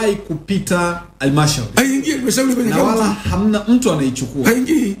haijawahi kupita halmashauri. Haingii halmashauri kwenye kaunti. Wala hamna mtu anaichukua.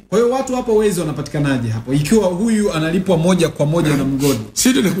 Haingii. Kwa hiyo watu hapo wezi wanapatikanaje hapo? Ikiwa huyu analipwa moja kwa moja na mgodi.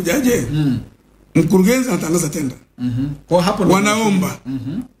 Sisi tunakujaje? Mkurugenzi anatangaza tenda. Kwa hapo wanaomba.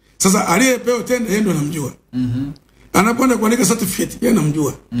 Sasa aliyepewa tenda yeye ndo anamjua. Anapoenda kuandika certificate yeye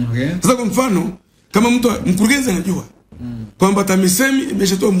anamjua. Sasa kwa mfano kama mtu mkurugenzi anajua kwamba TAMISEMI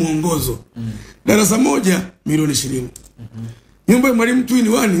imeshatoa muongozo. Darasa moja milioni 20. Nyumba ya mwalimu tu ni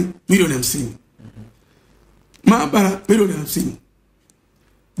wani milioni 50. Maabara milioni 50.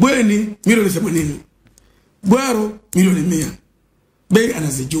 Bweni milioni 80. Bwaro milioni 100. Bei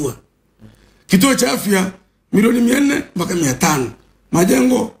anazijua. Kituo cha afya milioni 400 mpaka 500.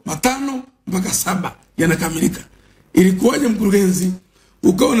 Majengo 5 mpaka 7 yanakamilika. Ilikuwaje mkurugenzi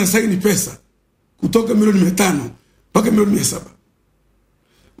ukawa na saini pesa kutoka milioni 500 mpaka milioni 700?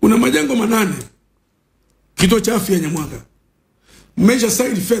 Una majengo 8. Kituo cha afya Nyamwaga. Mmesha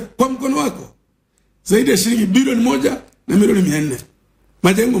saini fedha kwa mkono wako zaidi ya shilingi bilioni 1 na milioni 400.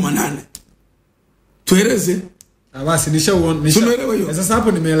 Majengo 8. Tueleze. Basi nishaona. Tumeelewa hiyo. Sasa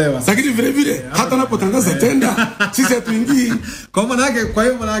hapo nimeelewa. Lakini vile vile hata unapotangaza tenda sisi hatuingii. Kwa maana yake, kwa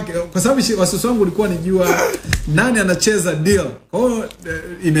hiyo maana yake kwa sababu wasusu wangu ulikuwa nijua nani anacheza deal. Kwa hiyo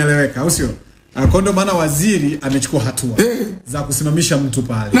imeeleweka, au sio? Kwa ndo maana waziri amechukua hatua za kusimamisha mtu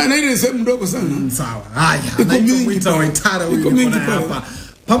pale. Na ile sehemu ndogo sana. Sawa. Haya, anaitwa Mwita Waitara huyu hapa.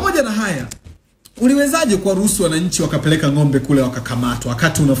 Pamoja na haya, uliwezaje kuwaruhusu wananchi wakapeleka ng'ombe kule wakakamatwa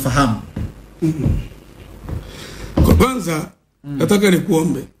wakati unafahamu? Kwa kwanza nataka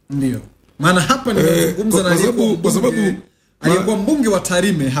nikuombe. Ndio. Maana hapa nimezungumza na aliyekuwa mbunge wa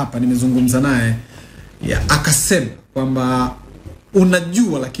Tarime hapa, nimezungumza naye akasema kwamba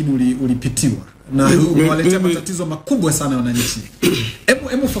unajua lakini ulipitiwa na unawaletea matatizo makubwa sana wananchi.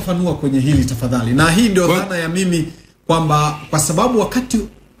 Hebu fafanua kwenye hili tafadhali. Na hii ndio dhana ya mimi kwamba kwa sababu wakati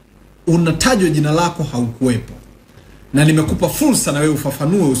unatajwa jina lako haukuwepo. na nimekupa fursa na wewe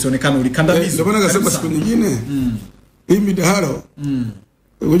ufafanue, usionekane ulikandamizwa. Ndio maana nikasema siku nyingine hii midahalo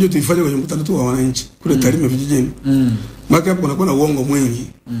ngoja tuifanye kwenye mkutano tu wa wananchi kule Tarime vijijini. Maana hapo kunakuwa na uongo mwingi.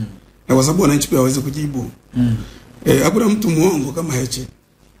 Na kwa sababu wananchi pia hawawezi kujibu. Hakuna mtu muongo kama Heche.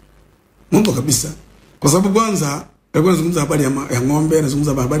 Muongo kabisa. Kwa sababu kwanza alikuwa anazungumza habari ya ng'ombe,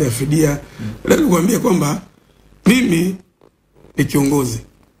 anazungumza habari ya fidia. Lakini kuambia kwamba mimi ni kiongozi.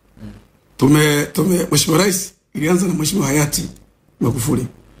 Mheshimiwa Rais ilianza na Mheshimiwa hayati Magufuli.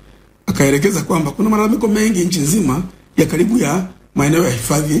 Akaelekeza kwamba kuna malalamiko mengi nchi nzima ya karibu ya maeneo ya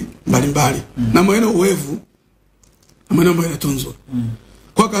hifadhi mbalimbali na maeneo uwevu na maeneo ambayo yanatunzwa.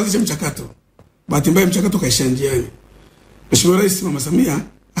 Kwa kaanzisha mchakato. Bahati mbaya mchakato kaisha njiani. Mheshimiwa Rais Mama Samia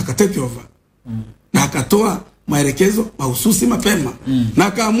akatake over. Na akatoa maelekezo mahususi mapema na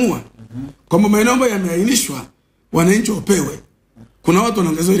akaamua kwamba maeneo ambayo yameainishwa wananchi wapewe. Kuna watu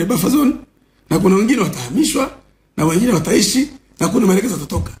wanaongezewa ile buffer zone na kuna wengine watahamishwa na wengine wataishi na kuna maelekezo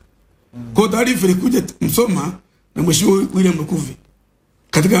yatatoka. Kwa taarifa ilikuja Msoma na Mheshimiwa William Lukuvi.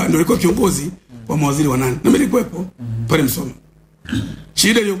 Katika ndio alikuwa kiongozi wa mawaziri wa nane. Na mimi nilikuwepo pale Msoma.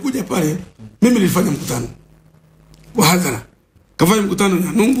 Shida iliyokuja pale mimi nilifanya mkutano wa hadhara. Kafanya mkutano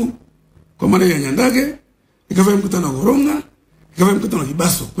ya Nungu kwa maana ya Nyandage, nikafanya mkutano wa Goronga, nikafanya mkutano wa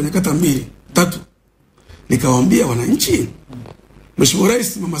Kibaso kwenye kata 2, 3. Nikawaambia wananchi, Mheshimiwa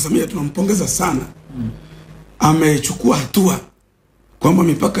Rais Mama Samia tunampongeza sana. Amechukua hatua kwamba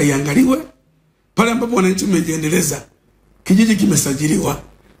mipaka iangaliwe pale ambapo wananchi wamejiendeleza. Kijiji kimesajiliwa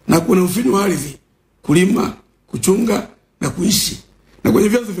na kuna ufinyu wa ardhi kulima, kuchunga na kuishi. Na kwenye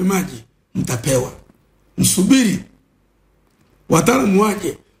vyanzo vya maji mtapewa. Msubiri wataalamu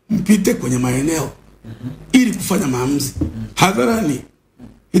waje mpite kwenye maeneo ili kufanya maamuzi hadharani.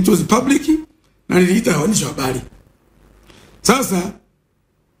 It was public na niliita waandishi wa habari. Sasa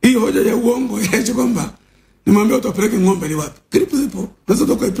hii hoja ya uongo yaje kwamba nimwambia utapeleke ng'ombe ni wapi? Karibu zipo. Sasa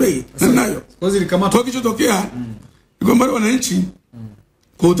toka play na nayo. Kwa zilikamata. Kwa kichotokea ni kwamba wananchi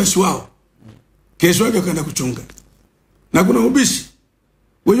kwa utashi wao kesho yake wakaenda kuchunga. Na kuna ubishi.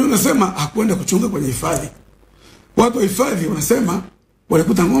 Wenyewe wanasema hakwenda kuchunga kwenye hifadhi. Watu wa hifadhi wanasema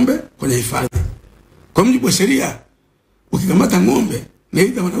walikuta ng'ombe kwenye hifadhi. Kwa mujibu wa sheria ukikamata ng'ombe na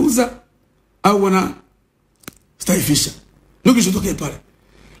aidha wanauza au wana staifisha. Ndio kilichotokea pale.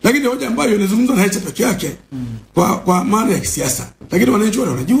 Lakini hoja ambayo inazungumzwa na Heche peke yake kwa maana ya kisiasa. Lakini wananchi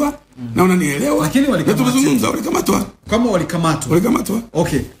wale wanajua na wananielewa. Lakini walikamatwa. Kama walikamatwa.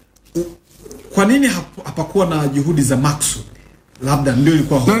 Okay. Kwa nini hapakuwa na juhudi za maksudi? Labda ndio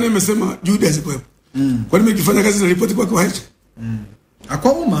ilikuwa hoja. Nani amesema juhudi hazikuwepo? Kwa nini nikifanya kazi na ripoti kwa Heche?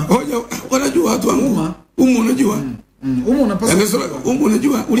 Kwa umma. Hoja wanajua watu wangu. Umma unajua. Umma unapaswa. Umma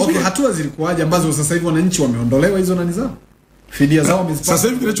unajua. Okay, hatua zilikuwaje ambazo sasa hivi wananchi wameondolewa hizo nani zao? Fidia zao wamezipata. Sasa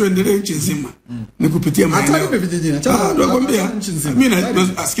hivi kinachoendelea nchi nzima ni kupitia maeneo. Hata hivi vijijini. Ndio nakwambia. Mimi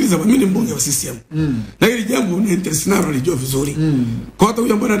nasikiliza mimi ni mbunge wa CCM. Na hili jambo ni international alijua vizuri. Kwa hata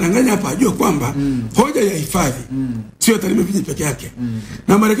huyo ambaye anadanganya hapa ajue kwamba hoja ya hifadhi sio Tarime vijiji peke yake.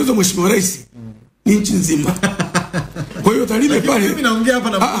 Na maelekezo Mheshimiwa Rais ni nchi nzima. Kwa hiyo Tarime pale mimi naongea hapa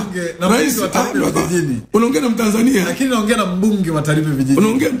na mbunge na rais wa Tarime vijijini. Unaongea na Mtanzania. Lakini naongea na mbunge wa Tarime vijijini.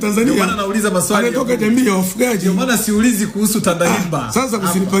 Unaongea Mtanzania. Ndio maana nauliza maswali. Anatoka jamii ya wafugaji. Ndio maana siulizi kuhusu Tandahimba. Sasa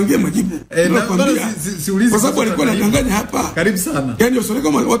msinipangie majibu. Siulizi. Kwa sababu alikuwa anadanganya hapa. Karibu sana. Yaani usone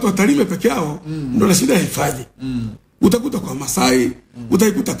kama watu wa Tarime peke yao ndio na shida ya hifadhi. Utakuta kwa Masai,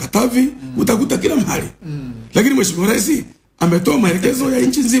 utaikuta Katavi, utakuta kila mahali. Lakini Mheshimiwa Rais ametoa maelekezo ya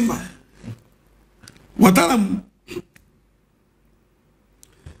nchi nzima. Wataalamu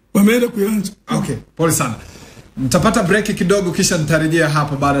wameenda kuanza. Okay, pole sana. Mtapata break kidogo kisha nitarejea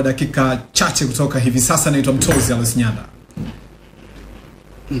hapa baada ya dakika chache kutoka hivi sasa. Naitwa Mtozi Alosinyanda.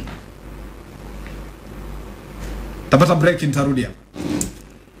 Tapata break nitarudia.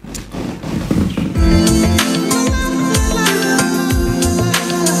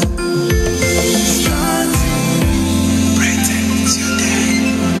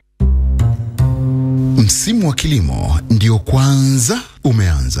 Msimu wa kilimo ndio kwanza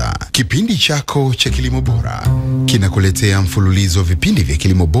umeanza. Kipindi chako cha kilimo bora kinakuletea mfululizo vipindi vya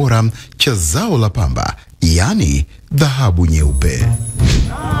kilimo bora cha zao la pamba, yani dhahabu nyeupe.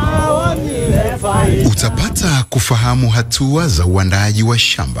 Utapata kufahamu hatua za uandaaji wa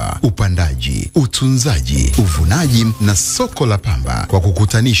shamba, upandaji, utunzaji, uvunaji na soko la pamba kwa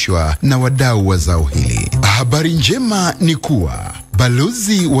kukutanishwa na wadau wa zao hili. Habari njema ni kuwa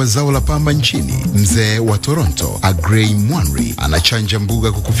Balozi wa zao la pamba nchini, mzee wa Toronto, Agrey Mwanri, anachanja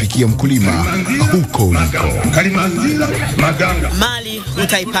mbuga kukufikia mkulima huko uliko. Mali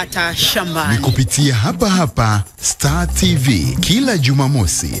utaipata shambani. Ni kupitia hapa Star TV kila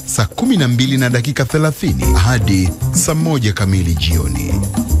Jumamosi saa 12:30 hadi saa 1 kamili jioni.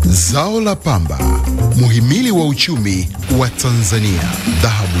 Zao la pamba, muhimili wa uchumi wa Tanzania.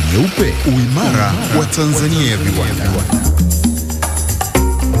 Dhahabu nyeupe, uimara wa Tanzania ya viwanda.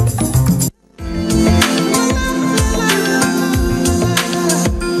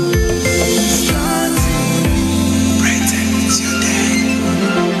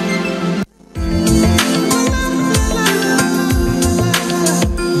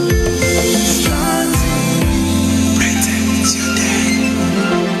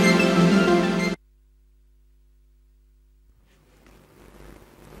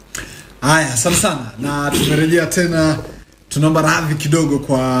 Haya, sana na tumerejea tena. Tunaomba radhi kidogo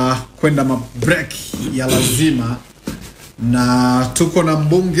kwa kwenda break ya lazima, na tuko na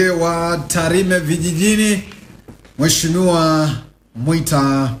mbunge wa Tarime vijijini, Mheshimiwa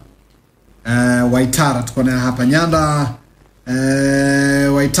Mwita Waitara. Tuko naye hapa Nyanda.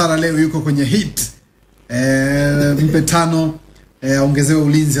 Waitara leo yuko kwenye hit. Mpe 5, ongezewe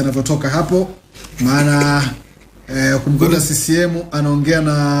ulinzi anavyotoka hapo, maana kumkuta CCM anaongea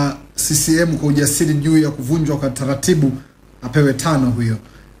na CCM kwa ujasiri juu ya kuvunjwa kwa taratibu, apewe 5 huyo.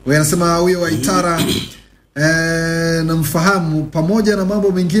 Wewe anasema huyo Waitara namfahamu, pamoja na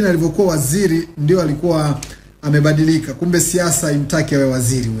mambo mengine alivyokuwa waziri ndio alikuwa amebadilika. Kumbe siasa imtaki awe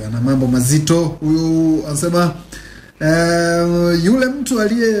waziri. Huyo ana mambo mazito. Huyo anasema yule mtu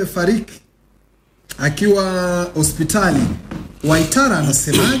aliyefariki akiwa hospitali, Waitara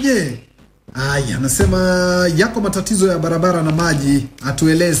anasemaje? Aya, anasema yako matatizo ya barabara na maji,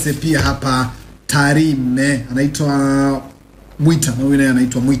 atueleze pia hapa Tarime. Anaitwa Mwita, na huyu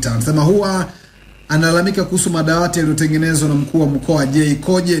anaitwa Mwita. Anasema huwa analalamika kuhusu madawati yaliyotengenezwa na mkuu wa mkoa. Je,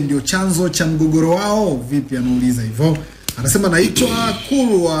 ikoje? Ndio chanzo cha mgogoro wao? Vipi? Anauliza hivyo. Anasema naitwa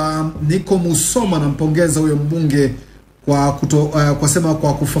Kulwa, niko Musoma, nampongeza huyo mbunge kwa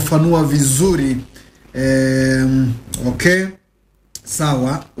kwa kufafanua vizuri. Okay.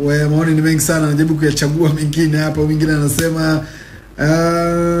 Sawa, maoni ni mengi sana, najaribu kuyachagua mengine hapa. Mwingine anasema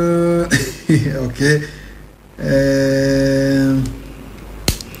okay.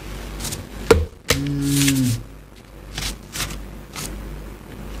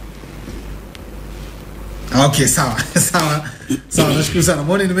 Okay, sawa. Nashukuru sana.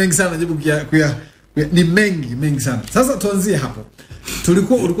 Maoni ni mengi sana, najaribu ni mengi sana. Sasa tuanzie hapo.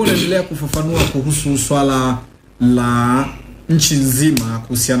 Ulikuwa unaendelea kufafanua kuhusu swala la nchi nzima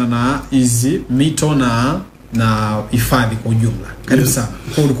kuhusiana na hizi mito na hifadhi kwa ujumla. Karibu sana.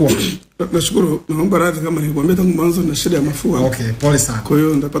 Kwa ulikuwa. Nashukuru. Naomba radhi kama nilikwambia tangu mwanzo na shida ya mafua. Okay, pole sana. Kwa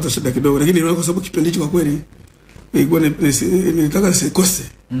hiyo nitapata shida kidogo, lakini kwa sababu kipindi hicho kwa kweli ilikuwa nilitaka nisikose.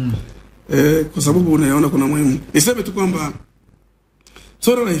 Kwa sababu unaona kuna muhimu. Niseme tu kwamba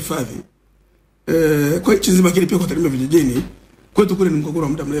swala la hifadhi kwa nchi nzima, kile pia kwa Tarime vijijini, kwetu kule ni mgogoro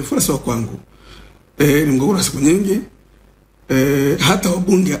wa muda mrefu, sio kwangu. Ni mgogoro wa siku nyingi. Hata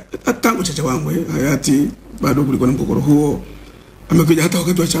wabunge tangu chacha wangu hayati bado kulikuwa na mgogoro huo. Amekuja hata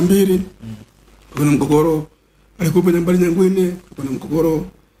wakati wa Chambiri kuna mgogoro, alikuwa Nyambari Nyangwine kulikuwa na mgogoro,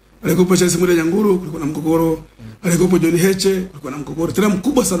 alikuwa Charles Mwita Nyanguru kulikuwa na mgogoro, alikuwa John Heche kulikuwa na mgogoro tena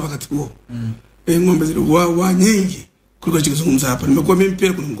mkubwa sana wakati huo. Ng'ombe zilikuwa nyingi kulikuwa chikizungumza hapa. Nimekuwa mimi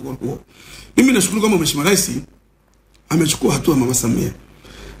pia kuna mgogoro huo. Mimi nashukuru kama Mheshimiwa Rais amechukua hatua, Mama Samia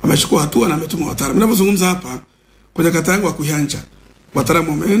amechukua hatua na ametuma wataalamu. Ninapozungumza hapa kwenye kata yangu wa Kuyanja,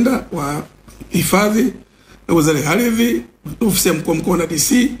 wataalamu wameenda wa hifadhi na wizara ya ardhi, ofisi ya mkuu na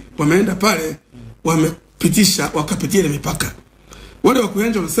DC wameenda pale, wamepitisha wakapitia ile mipaka. Wale wa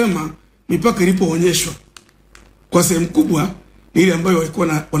Kuyanja wanasema mipaka ilipoonyeshwa kwa sehemu kubwa ni ile ambayo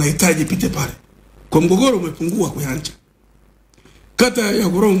walikuwa wanahitaji pite pale. Kwa mgogoro umepungua Kuyanja. Kata ya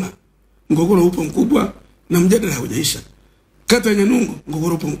Goronga mgogoro upo mkubwa na mjadala haujaisha. Kata ya Nyanungu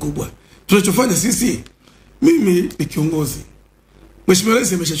mgogoro upo mkubwa. Tunachofanya sisi, mimi ni kiongozi, Mheshimiwa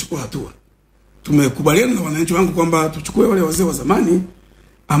Rais ameshachukua hatua. Tumekubaliana na wananchi wangu kwamba tuchukue wale wazee wa zamani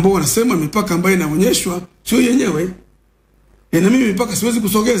ambao wanasema mipaka ambayo inaonyeshwa sio yenyewe. Na mimi mipaka siwezi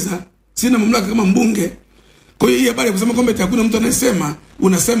kusogeza, sina mamlaka kama mbunge. Kwa hiyo hii habari ya kusema kwamba hakuna mtu anayesema,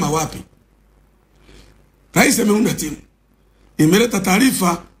 unasema wapi? Rais ameunda timu, imeleta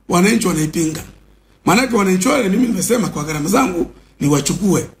taarifa, wananchi wanaipinga. Maana yake wananchi wale, mimi nimesema kwa gharama zangu ni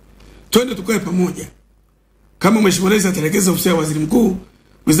wachukue, twende tukae pamoja. Kama Mheshimiwa Rais ataelekeza ofisi ya Waziri Mkuu,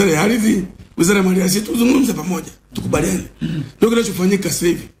 Wizara ya Ardhi, Wizara ya Maliasili, tuzungumze pamoja, tukubaliane. Ndio kinachofanyika sasa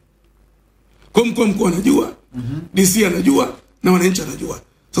hivi. Kwa mkuu anajua, DC anajua, na wananchi wanajua.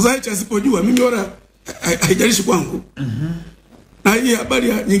 Sasa hicho asipojua mimi wala haijalishi kwangu. Na hii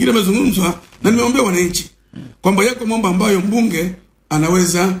habari nyingine imezungumzwa na nimeombea wananchi kwamba yako mambo ambayo mbunge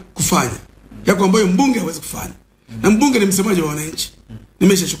anaweza kufanya. Yako ambayo mbunge hawezi kufanya. Na mbunge ni msemaji wa wananchi.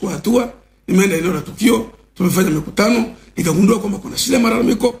 Nimeshachukua hatua, nimeenda eneo la tukio, tumefanya mikutano, nikagundua kwamba kuna shida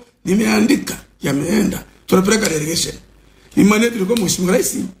malalamiko, nimeandika, yameenda. Tunapeleka delegation. Imani yetu ilikuwa Mheshimiwa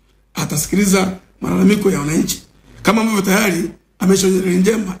Rais atasikiliza malalamiko ya wananchi. Kama ambavyo tayari ameshaonyesha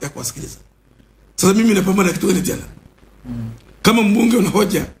njema ya kuwasikiliza. Sasa mimi napambana kitu gani tena? Kama mbunge una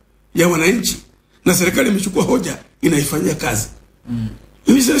hoja ya wananchi na serikali imechukua hoja inaifanyia kazi.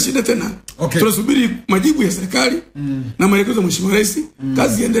 Mimi sina shida tena. Tunasubiri majibu ya serikali na maelekezo ya Mheshimiwa Rais,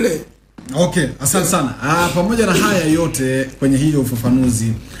 kazi iendelee. Okay, asante sana. Pamoja na haya yote kwenye hiyo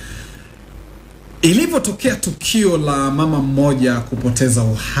ufafanuzi, ilipotokea tukio la mama mmoja kupoteza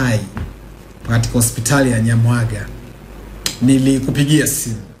uhai katika hospitali ya Nyamwaga, nilikupigia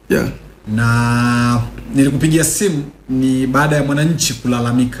simu. Na nilikupigia simu ni baada ya mwananchi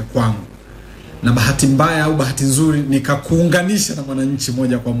kulalamika kwangu. Na bahati mbaya au bahati nzuri nikakuunganisha na mwananchi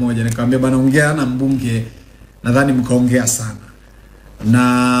moja kwa moja. Nikamwambia bana, ongea na mbunge, nadhani mkaongea sana.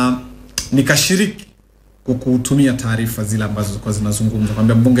 Na nikashiriki kukutumia taarifa zile ambazo zilikuwa zinazungumzwa.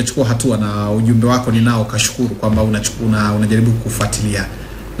 Kwamba mbunge, chukua hatua, na ujumbe wako ninao, kashukuru kwamba unajaribu kufuatilia.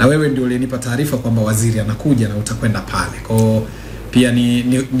 Na wewe ndio ulinipa taarifa kwamba waziri anakuja na utakwenda pale. Kwa pia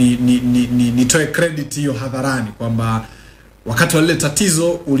nitoe credit hiyo hadharani kwamba wakati wa lile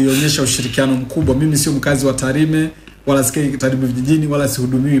tatizo ulionyesha ushirikiano mkubwa. Mimi sio mkazi wa Tarime wala sikai Karibu vijijini wala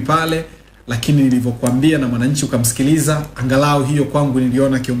sihudumiwi pale, lakini nilivyokuambia na mwananchi ukamsikiliza, angalau hiyo kwangu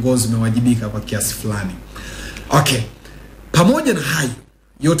niliona kiongozi umewajibika kwa kiasi fulani. Okay. Pamoja na hayo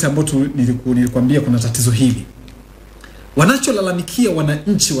yote ambayo nilikwambia kuna tatizo hili, wanacholalamikia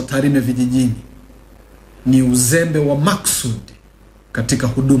wananchi wa Tarime vijijini ni uzembe wa maksudi katika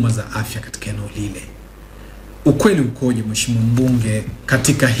huduma za afya katika eneo lile. Ukweli ukoje Mheshimiwa Mbunge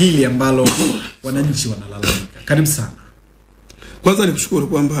katika hili ambalo wananchi wanalalamika? Karibu sana. Kwanza nikushukuru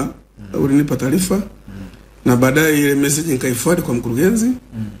kwamba ulinipa taarifa na baadaye ile message nikaiforward kwa mkurugenzi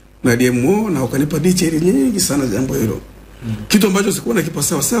na DMO na ukanipa detail nyingi sana jambo hilo. Kitu ambacho sikuwa na kipa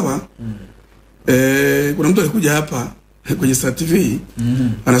sawa sawa. Kuna mtu alikuja hapa kwenye Star TV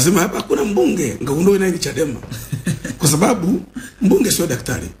anasema hapa kuna mbunge, ngagundua naye ni Chadema. Kwa sababu mbunge sio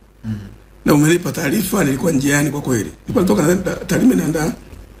daktari. Na umenipa taarifa, nilikuwa njiani kwa kweli. Nilikuwa natoka Tarime naenda.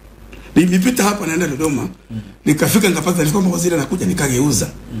 Nilipita hapa naenda Dodoma. Nikafika nikapata taarifa kwamba waziri anakuja, nikageuza.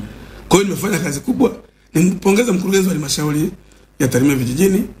 Kwa hiyo nimefanya kazi kubwa. Nimpongeza mkurugenzi wa halmashauri ya Tarime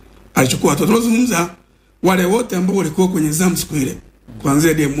vijijini. Alichukua hatua. Tunazungumza wale wote ambao walikuwa kwenye zamu siku ile.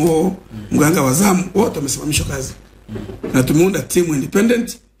 Kuanzia DMO, mganga wa zamu, wote wamesimamishwa kazi. Na tumeunda timu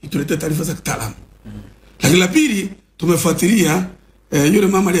independent ituletee taarifa za kitaalamu. Lakini la pili, tumefuatilia yule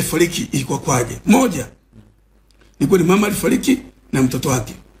mama aliyefariki ilikuwa kwaje. Moja, ilikuwa ni mama alifariki na mtoto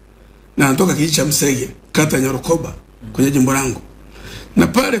wake. Na anatoka kijiji cha Msege, kata ya Nyarukoba, kwenye jimbo langu. Na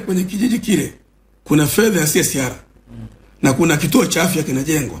pale kwenye kijiji kile kuna fedha ya CSR. Na kuna kituo cha afya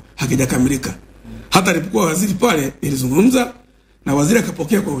kinajengwa, hakijakamilika. Hata alipokuwa waziri pale ilizungumza na waziri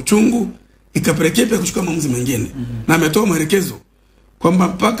akapokea kwa uchungu, ikapelekea pia kuchukua maamuzi mengine. Na ametoa maelekezo kwamba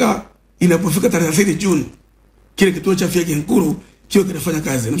mpaka inapofika tarehe 30 Juni kile kituo cha afya Kinkuru kio kinafanya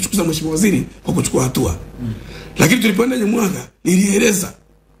kazi. Namshukuru Mheshimiwa Waziri kwa kuchukua hatua. Lakini tulipoenda Nyamwaga nilieleza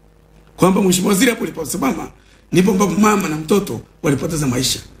kwamba Mheshimiwa Waziri hapo aliposimama nipo ambapo mama na mtoto walipoteza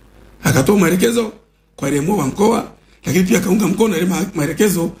maisha. Akatoa maelekezo kwa ile mkuu wa mkoa, lakini pia akaunga mkono ile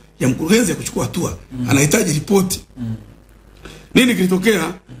maelekezo ya mkurugenzi ya kuchukua hatua. Anahitaji ripoti. Nini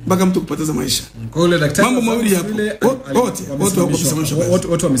kilitokea mpaka mtu kupoteza maisha? Kwa ile daktari mambo mawili hapo. Wote wamesimamishwa.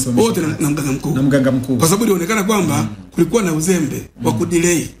 Wote na mganga mkuu. Kwa sababu ilionekana kwamba kulikuwa na uzembe wa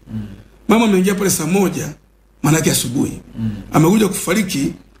kudelay. Mama ameingia pale saa 1 maana yake asubuhi. Amekuja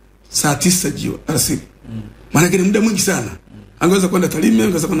kufariki saa 9 jioni alasiri. Maana yake ni muda mwingi sana. Angeweza kwenda Tarime,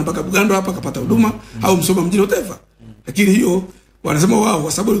 angeweza kwenda mpaka Bugando hapa akapata huduma au Msoma mjini whatever. Lakini hiyo wanasema wao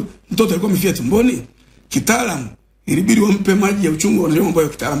kwa sababu mtoto alikuwa amefia tumboni, kitaalamu ilibidi wampe maji ya uchungu wanajua mambo ya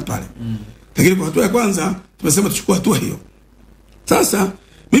kitaalamu pale. Lakini kwa hatua ya kwanza tumesema tuchukue hatua hiyo. Sasa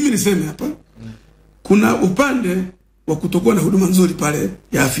mimi niseme hapa kuna upande wa kutokuwa na huduma nzuri pale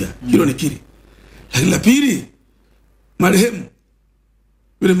ya afya. Hilo ni kili. Lakini la pili, marehemu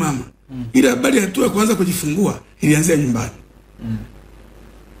yule mama ile habari ya hatua ya kwanza kujifungua ilianzia nyumbani.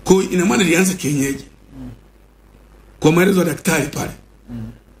 Kwa hiyo ina maana ilianza kienyeji. Kwa maelezo ya daktari pale.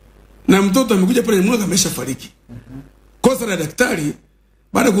 Na mtoto amekuja pale mwaka ameshafariki. Kosa la daktari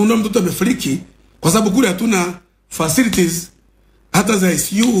baada ya kuondoa mtoto amefariki kwa sababu kule hatuna facilities hata za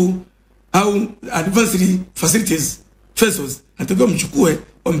ICU au advanced facilities Fesos, anatakiwa mchukue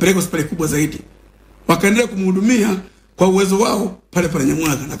wampeleke hospitali kubwa zaidi. Wakaendelea kumhudumia kwa uwezo wao pale pale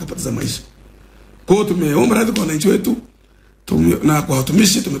Nyamwaga na akapoteza maisha. Kwa hiyo tumeomba radhi kwa wananchi wetu na kwa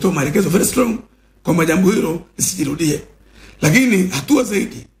watumishi, tumetoa maelekezo very strong kwamba jambo hilo lisijirudie. Lakini hatua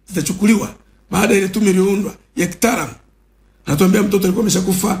zaidi zitachukuliwa baada ya ile tume iliyoundwa ya kitaalamu. Anatuambia mtoto alikuwa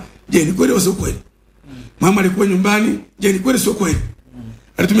ameshakufa, je, ni kweli au sio kweli? Mama alikuwa nyumbani, je, ni kweli sio kweli?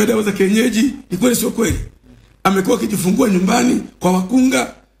 Alitumia dawa za kienyeji, ni kweli sio kweli? Amekuwa akijifungua nyumbani kwa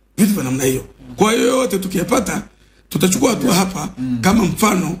wakunga, vitu vya namna hiyo. Kwa hiyo yote tukiyapata tutachukua hatua hapa kama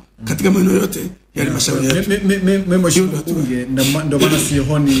mfano katika maeneo yote ya halmashauri yetu. Mbunge, ndio maana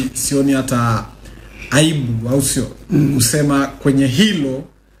sioni hata aibu au sio kusema kwenye hilo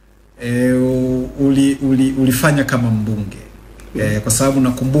ulifanya kama mbunge. Kwa sababu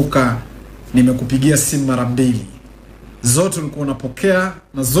nakumbuka nimekupigia simu mara 2. Zote ulikuwa unapokea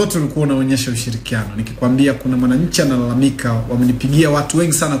na zote ulikuwa unaonyesha ushirikiano. Nikikwambia kuna mwananchi analalamika, wamenipigia watu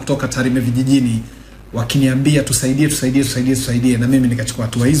wengi sana kutoka Tarime vijijini wakiniambia tusaidie, na mimi nikachukua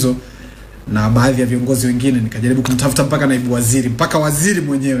hatua hizo, na baadhi ya viongozi wengine nikajaribu kumtafuta mpaka naibu waziri, mpaka waziri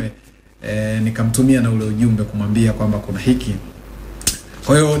mwenyewe nikamtumia na ule ujumbe kumwambia kwamba kuna hiki.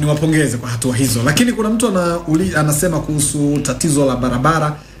 Kwa hiyo niwapongeze kwa hatua hizo. Lakini kuna mtu anasema kuhusu tatizo la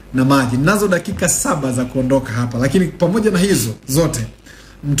barabara na maji. Nazo dakika 7 za kuondoka hapa, lakini pamoja na hizo zote,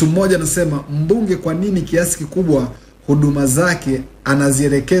 mtu mmoja anasema, mbunge kwa nini kiasi kikubwa huduma zake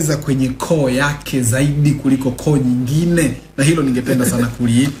anazielekeza kwenye koo yake zaidi kuliko koo nyingine? Na hilo ningependa sana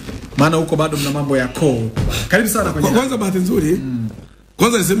maana huko bado mna mambo ya koo. Karibu sana kwenye. Kwanza bahati nzuri,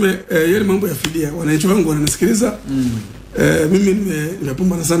 kwanza niseme yale mambo ya fidia, wananchi wangu wananisikiliza. Mimi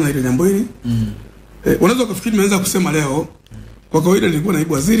nimepambana sana ile jambo hili. Unaweza kufikiri nimeanza kusema leo. Kwa kawaida nilikuwa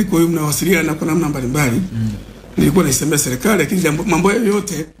naibu waziri, kwa hiyo mnawasiliana kwa namna mbalimbali. Nilikuwa naisemea serikali, lakini mambo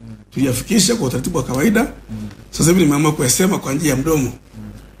yote tuliyafikisha kwa utaratibu wa kawaida. Sasa hivi nimeamua kuyasema kwa njia ya mdomo.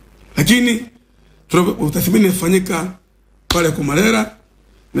 Lakini utathmini ufanyika pale Kumalera.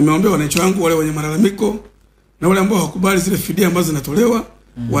 Nimeombea wananchi wangu wale wenye malalamiko na wale ambao hawakubali zile fidia ambazo zinatolewa,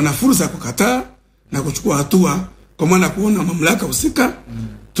 wana fursa ya kukataa na kuchukua hatua, kwa maana kuona mamlaka husika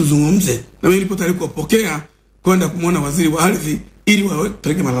tuzungumze. Na mimi nilipo tayari kupokea kwenda kumuona waziri wa ardhi ili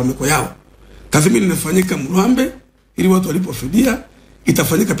wapeleke malalamiko yao. Tathmini inafanyika Mlwambe ili watu walipofidia,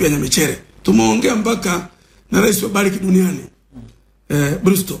 itafanyika pia Nyamechere. Tumeongea mpaka na rais wa Habari duniani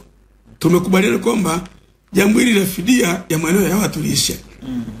Bristol. Tumekubaliana kwamba jambo hili la fidia ya maeneo ya watu liishe.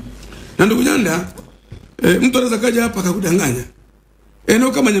 Na ndugu Nyanda, mtu anaweza kaja hapa akakudanganya.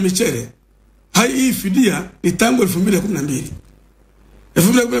 Eneo kama Nyamechere, hii fidia ni tangu 2012.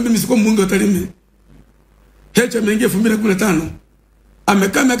 2012 mimi sikuwa mbunge wa Tarime. Hecha ameingia 2015.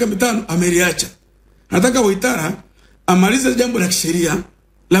 Amekaa miaka 5 ameliacha. Nataka Waitara amalize jambo la kisheria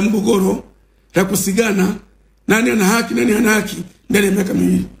la mgogoro la kusigana nani ana haki nani hana haki ndani ya miaka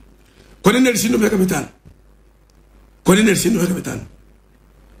 2. Kwa nini alishindwa miaka 5? Kwa nini alishindwa miaka 5?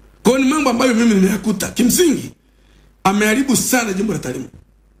 Kwa ni mambo ambayo mimi nimeyakuta. Kimsingi ameharibu sana jimbo la Tarime.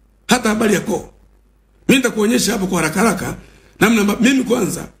 Hata habari yako. Mimi nitakuonyesha hapo kwa haraka namna mimi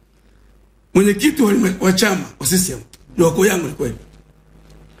kwanza mwenyekiti wa chama wa CCM ndio wako yangu ni kweli.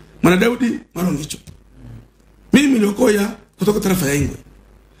 Mwana Daudi Marongicho. Mimi niliokoya kutoka tarafa ya Ingwe.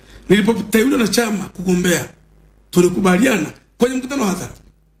 Nilipoteuliwa na chama kugombea, tulikubaliana kwenye mkutano wa hadhara.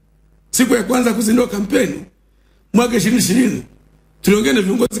 Siku ya kwanza kuzindua kampeni mwaka 2020, tuliongea na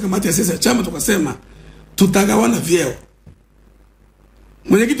viongozi kamati ya siasa ya chama, tukasema tutagawana vyeo.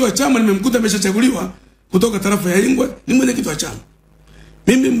 Mwenyekiti wa chama nimemkuta ameshachaguliwa kutoka tarafa ya Ingwe, ni mwenyekiti wa chama.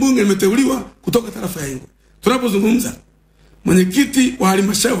 Mimi mbunge nimeteuliwa kutoka tarafa ya Ingwe. Tunapozungumza mwenyekiti wa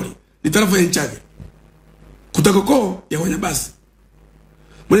halmashauri ni tarafa ya Nchage kutoka koo ya Wanyabasi.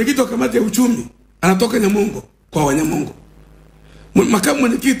 Mwenyekiti wa kamati ya uchumi anatoka Nyamongo kwa Wanyamongo. Makamu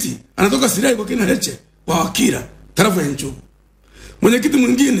mwenyekiti anatoka Sirai kwa kina Heche wa Wakira tarafa ya Nchugu. Mwenyekiti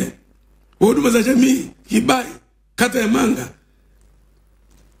mwingine wa huduma za jamii Hibai kata ya Manga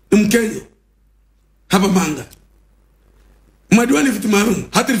Mkenye hapa Manga. Madiwani vitu maalum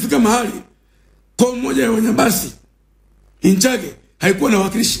hata ilifika mahali kwa mmoja ya Wanyabasi Nchage haikuwa na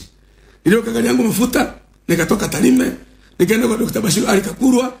wakilishi. Ndio kaka yangu mafuta nikatoka Tarime nikaenda kwa Dr. Bashiru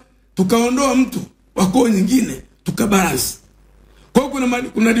alikakurwa, tukaondoa mtu wa koo nyingine tukabalance. Kwa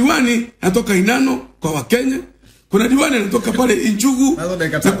hiyo kuna diwani anatoka Inano kwa Wakenya, kuna diwani anatoka pale Injugu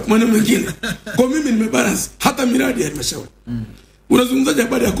na mwana mwingine. Kwa mimi nimebalance hata miradi ya halmashauri. Unazungumzaje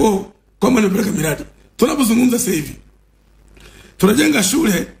habari ya koo kwamba nimepeleka miradi? Tunapozungumza sasa hivi tunajenga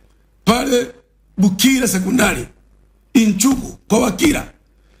shule pale Bukira sekondari Injugu kwa Wakira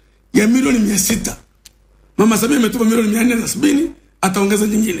ya milioni 600. Mama Samia ametupa milioni 470, ataongeza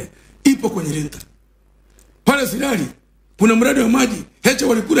nyingine. Ipo kwenye renta. Pale Sirari kuna mradi wa maji, Heche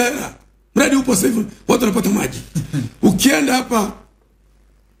walikula hela. Mradi upo sasa hivi, watu wanapata maji. Ukienda hapa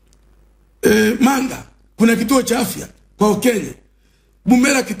Manga, kuna kituo cha afya kwa Kenya.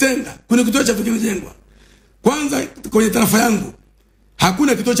 Bumera Kitenga, kuna kituo cha afya kinajengwa. Kwanza kwenye tarafa yangu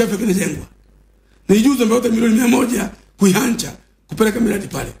hakuna kituo cha afya kinajengwa. Ni juzo mbao milioni 100 kuihancha kupeleka miradi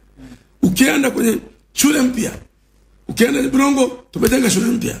pale. Ukienda kwenye shule mpya, ukienda Burongo tumejenga shule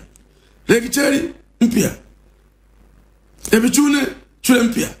mpya. Lekicheri mpya. Ebichune shule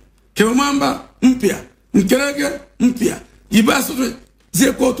mpya. Kewamamba mpya. Mkerege mpya. Jibaso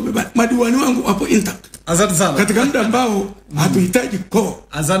zile kwa madiwani wangu hapo intact. Asante sana. Katika muda ambao hatuhitaji ko.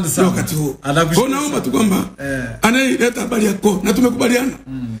 Asante sana. Wakati huu. Kwa naomba tu kwamba anayeleta habari ya ko na tumekubaliana.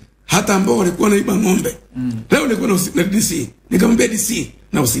 Hata ambao walikuwa naiba ng'ombe. Leo nilikuwa na DC, nikamwambia DC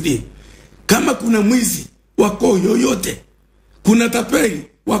na OCD. Kama kuna mwizi wa koo yoyote, kuna tapeli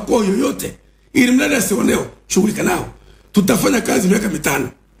wa koo yoyote, ili mradi asioneo, shughulika nao. Tutafanya kazi miaka 5.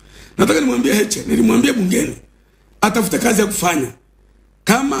 Nataka nimwambie Heche, nilimwambia bungeni atafuta kazi ya kufanya.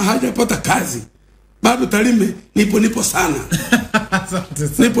 Kama hajapata kazi, bado Tarime nipo sana.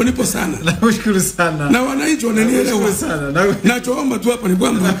 nipo sana. Nakushukuru sana. Na wananchi wananielewa sana. Nachoomba tu hapa ni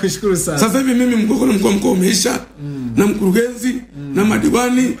kwamba nakushukuru sana. Sasa hivi mimi mgogoro mkuu umeisha na mkurugenzi na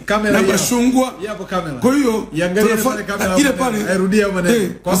madiwani na bashungwa. Yapo kamera. Kwa hiyo tunafanya ile pale airudia maneno.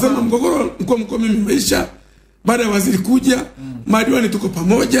 Kwa sababu mgogoro mkuu mimi umeisha. Baada ya waziri kuja, madiwani tuko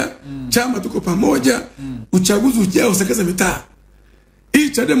pamoja, chama tuko pamoja, uchaguzi ujao usakaza mitaa. Hii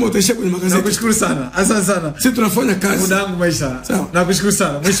Chadema utaishia kwenye magazeti. Nakushukuru sana. Asante sana. Sisi tunafanya kazi. Muda wangu maisha. Nakushukuru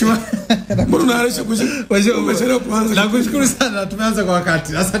sana. Mheshimiwa. Mbona unaharisha umechelewa kuanza? Nakushukuru sana. Tumeanza kwa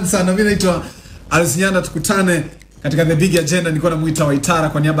wakati. Asante sana. Mimi naitwa Nyanja, tukutane katika The Big Agenda. Nilikuwa na Mwita Waitara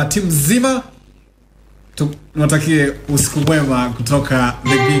kwa niaba ya timu nzima. Tunatakie usiku mwema kutoka The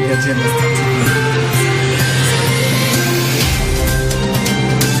Big Agenda.